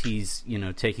because he's,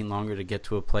 taking longer to get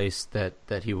to a place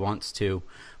that he wants to.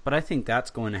 But I think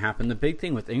that's going to happen. The big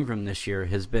thing with Ingram this year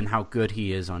has been how good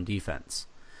he is on defense.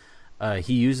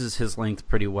 He uses his length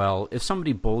pretty well. If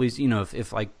somebody bullies,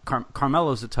 if like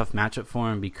Carmelo's a tough matchup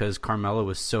for him because Carmelo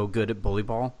is so good at bully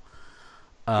ball.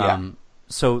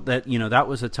 So that, that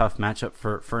was a tough matchup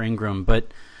for Ingram. But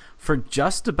for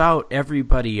just about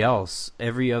everybody else,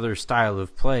 every other style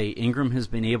of play, Ingram has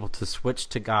been able to switch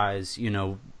to guys,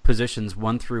 positions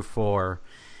 1 through 4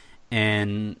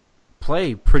 and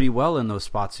play pretty well in those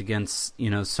spots against,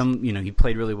 he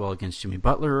played really well against Jimmy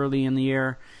Butler early in the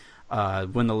year.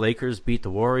 When the Lakers beat the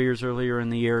Warriors earlier in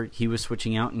the year, he was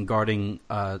switching out and guarding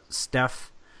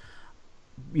Steph,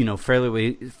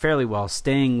 fairly well,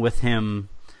 staying with him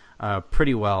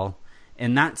pretty well.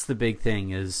 And that's the big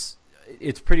thing is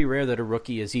it's pretty rare that a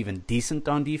rookie is even decent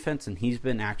on defense, and he's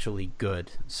been actually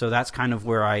good. So that's kind of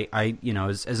where I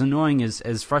as annoying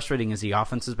as frustrating as the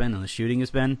offense has been and the shooting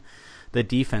has been, the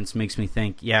defense makes me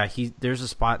think, there's a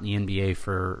spot in the NBA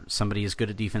for somebody as good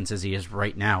at defense as he is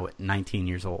right now at 19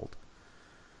 years old.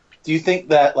 Do you think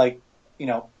that,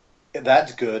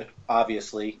 that's good,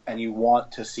 obviously, and you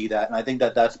want to see that, and I think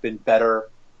that that's been better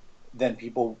than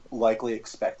people likely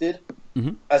expected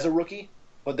as a rookie,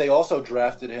 but they also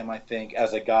drafted him, I think,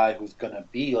 as a guy who's going to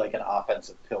be like an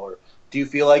offensive pillar. Do you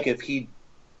feel like if he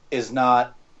is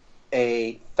not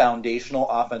a foundational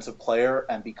offensive player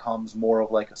and becomes more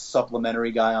of like a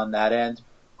supplementary guy on that end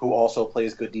who also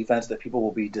plays good defense, that people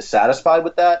will be dissatisfied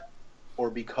with that? Or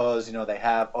because, they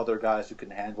have other guys who can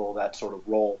handle that sort of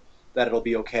role, that it'll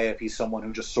be okay if he's someone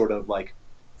who just sort of like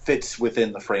fits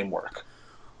within the framework?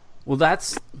 Well,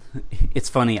 it's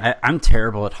funny. I'm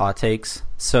terrible at hot takes,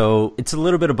 so it's a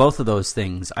little bit of both of those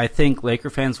things. I think Laker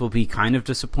fans will be kind of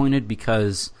disappointed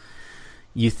because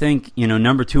you think,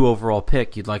 number 2 overall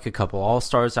pick, you'd like a couple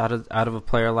all-stars out of a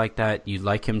player like that. You'd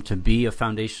like him to be a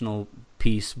foundational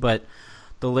piece, but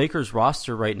the Lakers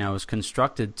roster right now is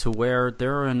constructed to where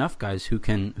there are enough guys who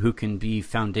can be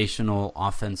foundational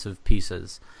offensive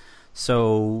pieces.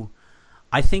 So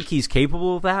I think he's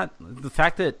capable of that. The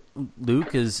fact that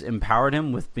Luke has empowered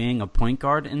him with being a point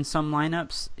guard in some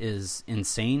lineups is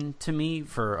insane to me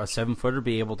for a 7-footer to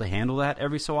be able to handle that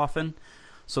every so often.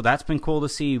 So that's been cool to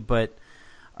see, but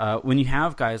when you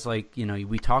have guys like,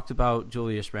 we talked about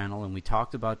Julius Randle and we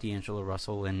talked about D'Angelo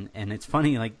Russell, and it's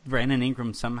funny, like Brandon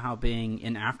Ingram somehow being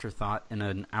an afterthought in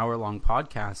an hour-long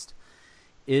podcast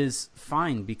is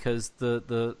fine because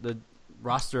the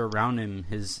roster around him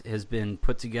has been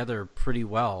put together pretty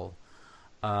well,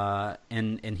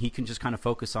 and he can just kind of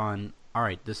focus on, all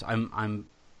right, I'm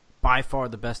by far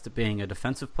the best at being a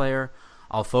defensive player.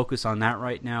 I'll focus on that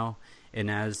right now. And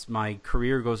as my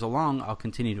career goes along, I'll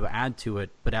continue to add to it.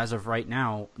 But as of right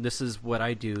now, this is what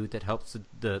I do that helps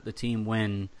the team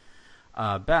win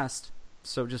best.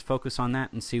 So just focus on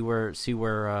that and see where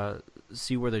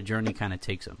the journey kind of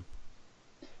takes them.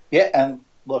 Yeah, and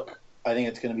look, I think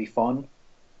it's going to be fun.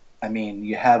 I mean,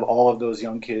 you have all of those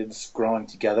young kids growing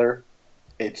together.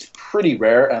 It's pretty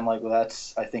rare, and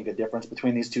that's, I think, a difference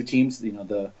between these two teams.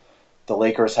 The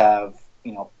Lakers have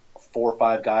 4 or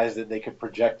 5 guys that they could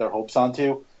project their hopes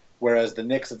onto, whereas the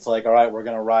Knicks, it's like, all right, we're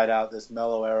going to ride out this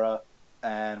Melo era,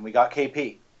 and we got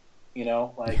KP.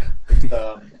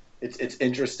 It's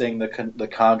interesting the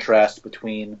contrast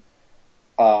between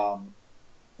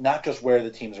not just where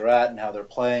the teams are at and how they're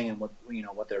playing and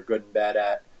what they're good and bad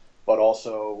at, but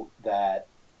also that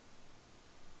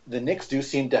the Knicks do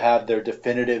seem to have their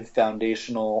definitive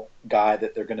foundational guy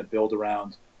that they're going to build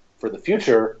around for the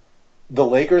future. the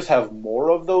Lakers have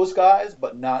more of those guys,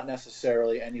 but not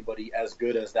necessarily anybody as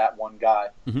good as that one guy.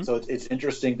 Mm-hmm. So it's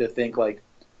interesting to think like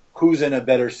who's in a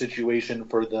better situation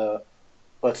for the,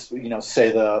 let's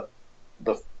say the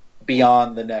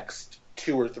beyond the next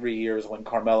 2 or 3 years when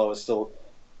Carmelo is still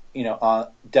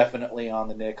definitely on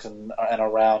the Knicks and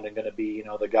around and going to be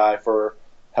the guy for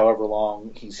however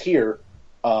long he's here.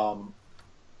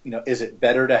 Is it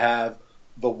better to have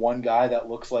the one guy that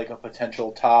looks like a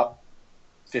potential top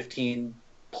 15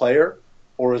 player,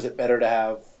 or is it better to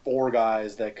have 4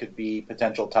 guys that could be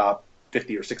potential top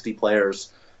 50 or 60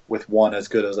 players with one as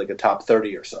good as like a top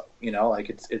 30 or so?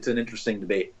 It's an interesting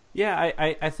debate. Yeah,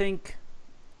 I think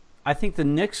the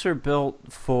Knicks are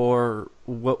built for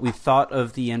what we thought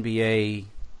of the NBA,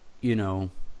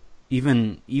 even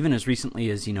as recently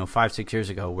as 5-6 years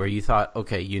ago, where you thought,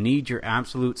 okay, you need your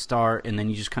absolute star, and then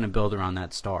you just kind of build around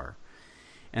that star.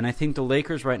 And I think the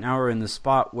Lakers right now are in the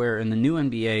spot where in the new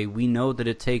NBA, we know that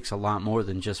it takes a lot more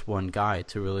than just one guy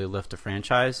to really lift a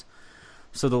franchise.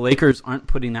 So the Lakers aren't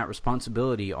putting that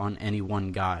responsibility on any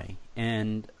one guy.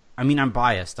 And, I mean, I'm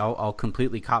biased. I'll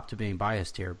completely cop to being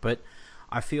biased here. But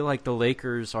I feel like the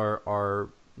Lakers are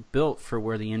built for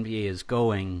where the NBA is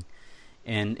going.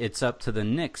 And it's up to the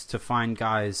Knicks to find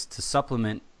guys to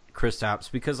supplement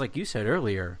Kristaps. Because like you said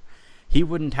earlier, he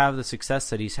wouldn't have the success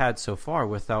that he's had so far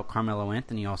without Carmelo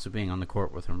Anthony also being on the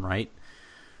court with him, right?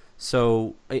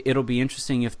 So it'll be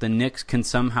interesting if the Knicks can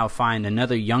somehow find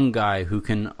another young guy who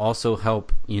can also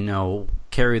help,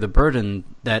 carry the burden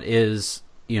that is,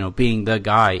 being the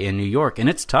guy in New York. And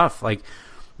it's tough. Like,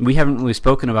 we haven't really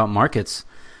spoken about markets.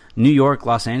 New York,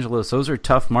 Los Angeles, those are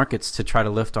tough markets to try to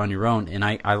lift on your own. And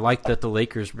I like that the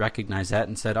Lakers recognize that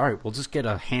and said, all right, we'll just get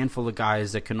a handful of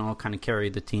guys that can all kind of carry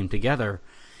the team together.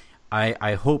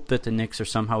 I hope that the Knicks are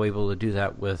somehow able to do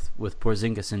that with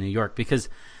Porzingis in New York, because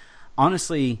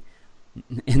honestly,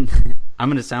 I'm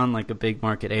going to sound like a big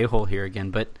market a-hole here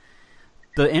again, but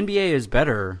the NBA is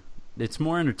better. It's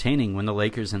more entertaining when the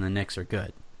Lakers and the Knicks are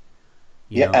good.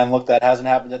 You know? And look, that hasn't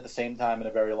happened at the same time in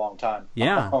a very long time.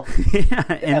 Yeah, yeah.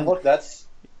 And look, that's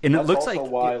it looks also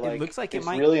like why it looks like it's it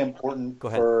might. Really important Go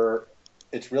ahead.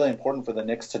 It's really important for the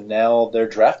Knicks to nail their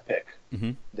draft pick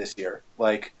Mm-hmm. this year.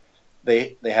 Like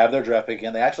they have their draft pick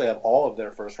again. They actually have all of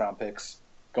their first round picks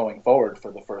going forward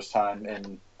for the first time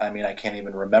in, I can't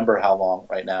even remember how long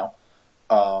right now.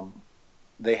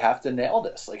 They have to nail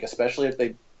this, like especially if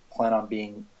they plan on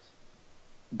being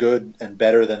good and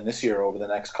better than this year over the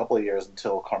next couple of years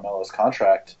until Carmelo's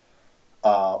contract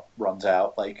runs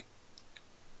out. Like,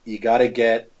 you got to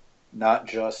get not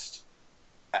just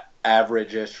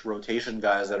average-ish rotation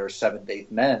guys that are 7th,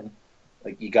 8th men.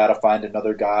 Like, you got to find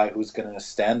another guy who's going to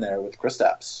stand there with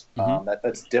Kristaps. Mm-hmm.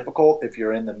 That's difficult if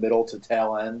you're in the middle to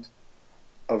tail end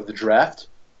of the draft,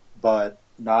 but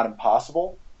not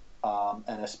impossible.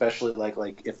 And especially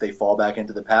like if they fall back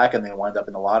into the pack and they wind up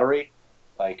in the lottery,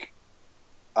 like,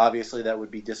 obviously that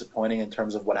would be disappointing in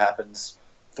terms of what happens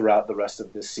throughout the rest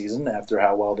of this season after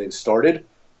how well they've started,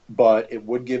 but it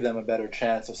would give them a better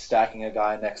chance of stacking a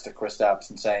guy next to Kristaps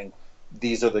and saying,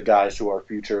 these are the guys who our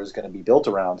future is going to be built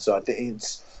around. So I think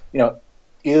it's,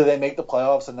 either they make the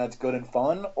playoffs and that's good and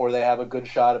fun, or they have a good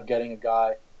shot of getting a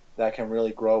guy that can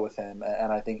really grow with him.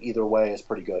 And I think either way is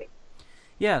pretty good.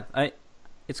 Yeah,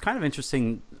 it's kind of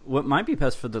interesting. What might be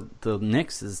best for the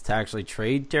Knicks is to actually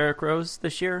trade Derrick Rose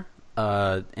this year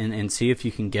and see if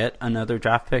you can get another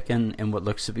draft pick in what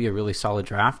looks to be a really solid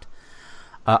draft.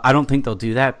 I don't think they'll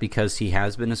do that because he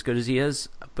has been as good as he is.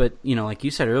 But, like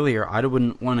you said earlier, I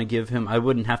wouldn't want to give him – I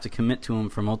wouldn't have to commit to him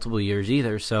for multiple years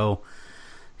either. So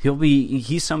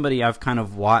he's somebody I've kind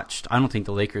of watched. I don't think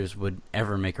the Lakers would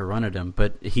ever make a run at him.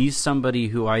 But he's somebody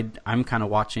who I'm kind of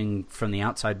watching from the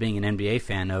outside, being an NBA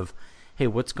fan of, hey,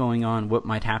 what's going on? What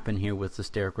might happen here with this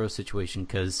Derrick Rose situation?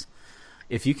 Because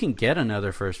if you can get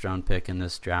another first-round pick in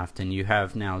this draft and you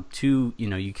have now two –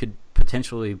 you could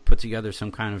potentially put together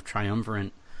some kind of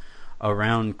triumvirate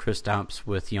around Kristaps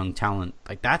with young talent.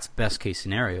 Like, that's best case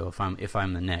scenario if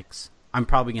I'm the Knicks.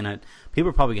 People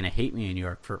are probably gonna hate me in New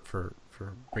York for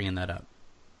bringing that up.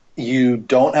 You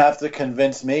don't have to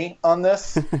convince me on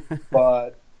this,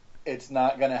 but it's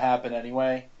not gonna happen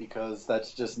anyway because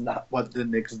that's just not what the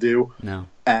Knicks do. No.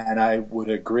 And I would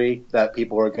agree that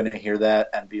people are gonna hear that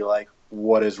and be like,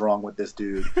 what is wrong with this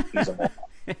dude? He's a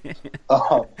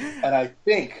moron. And I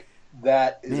think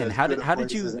that is. Man, how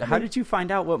did you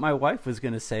find out what my wife was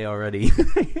going to say already?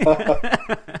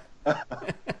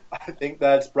 I think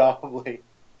that's probably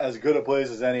as good a place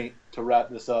as any to wrap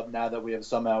this up. Now that we have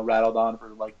somehow rattled on for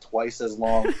like twice as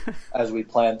long as we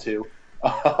planned to,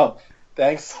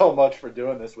 Thanks so much for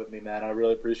doing this with me, man. I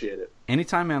really appreciate it.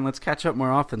 Anytime, man. Let's catch up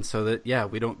more often so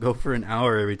that, we don't go for an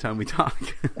hour every time we talk.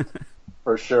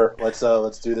 For sure. Let's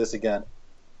do this again.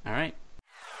 All right.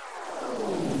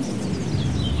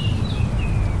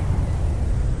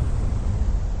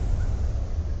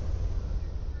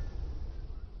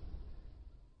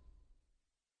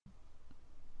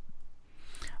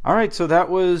 All right, so that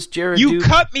was Jared. You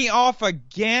cut me off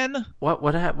again.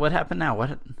 What happened now?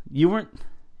 What you weren't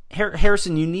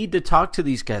Harrison? You need to talk to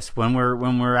these guests when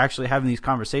we're actually having these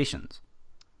conversations.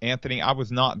 Anthony, I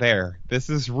was not there. This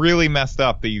is really messed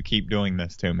up that you keep doing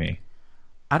this to me.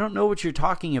 I don't know what you're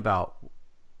talking about.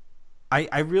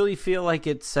 I really feel like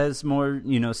it says more,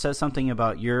 says something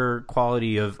about your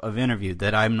quality of interview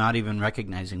that I'm not even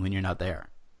recognizing when you're not there.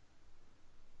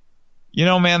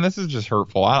 Man, this is just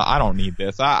hurtful. I don't need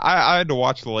this. I had to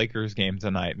watch the Lakers game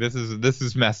tonight. This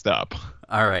is messed up.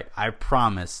 All right, I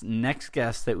promise. Next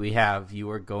guest that we have, you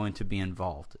are going to be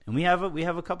involved, and we have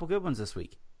a couple good ones this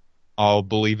week. I'll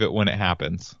believe it when it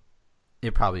happens.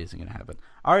 It probably isn't going to happen.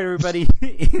 All right, everybody.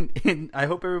 and I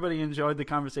hope everybody enjoyed the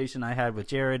conversation I had with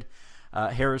Jared.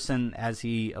 Harrison, as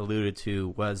he alluded to,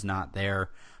 was not there,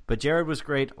 but Jared was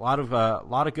great. A lot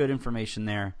of good information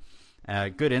there.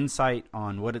 Good insight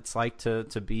on what it's like to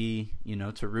be,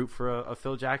 to root for a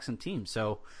Phil Jackson team.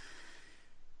 So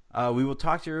we will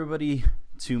talk to everybody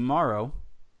tomorrow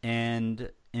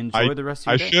and enjoy the rest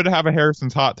of your day. I should have a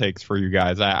Harrison's hot takes for you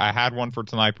guys. I had one for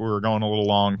tonight, but we were going a little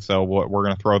long, so we're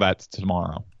going to throw that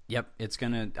tomorrow. Yep, it's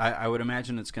gonna. I would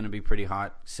imagine it's going to be pretty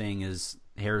hot, seeing as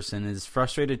Harrison is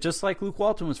frustrated, just like Luke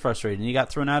Walton was frustrated, and he got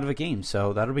thrown out of a game.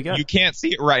 So that'll be good. You can't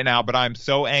see it right now, but I'm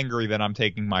so angry that I'm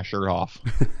taking my shirt off.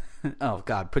 Oh,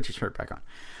 God, put your shirt back on.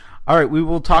 All right, we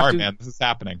will talk. All right, man, this is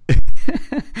happening.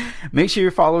 Make sure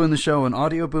you're following the show on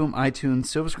Audio Boom, iTunes,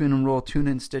 Silver Screen and Roll,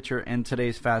 TuneIn, Stitcher, and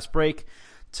today's Fast Break.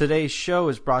 Today's show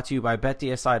is brought to you by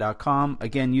BetDSI.com.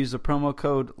 Again, use the promo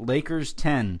code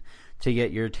Lakers10 to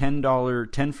get your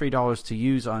 $10 free dollars to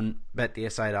use on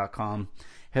BetDSI.com.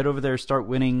 Head over there, start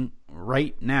winning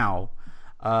right now.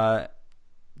 The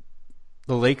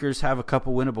Lakers have a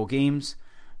couple winnable games.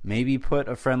 Maybe put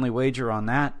a friendly wager on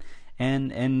that,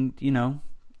 and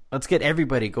let's get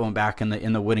everybody going back in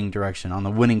the winning direction, on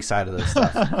the winning side of this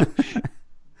stuff.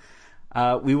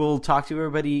 We will talk to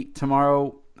everybody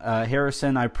tomorrow.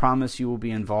 Harrison, I promise you will be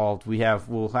involved.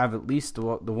 We'll have at least the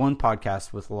one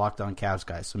podcast with the Locked On Cavs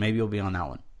guys, so maybe you'll be on that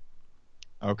one.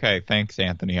 Okay, thanks,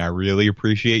 Anthony. I really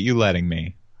appreciate you letting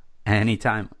me.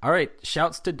 Anytime. All right,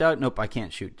 shouts to Doug. Nope, I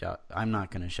can't shoot Doug. I'm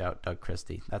not going to shout Doug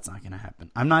Christie. That's not going to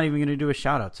happen. I'm not even going to do a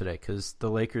shout-out today because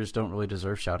the Lakers don't really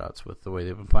deserve shout-outs with the way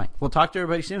they've been playing. We'll talk to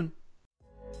everybody soon.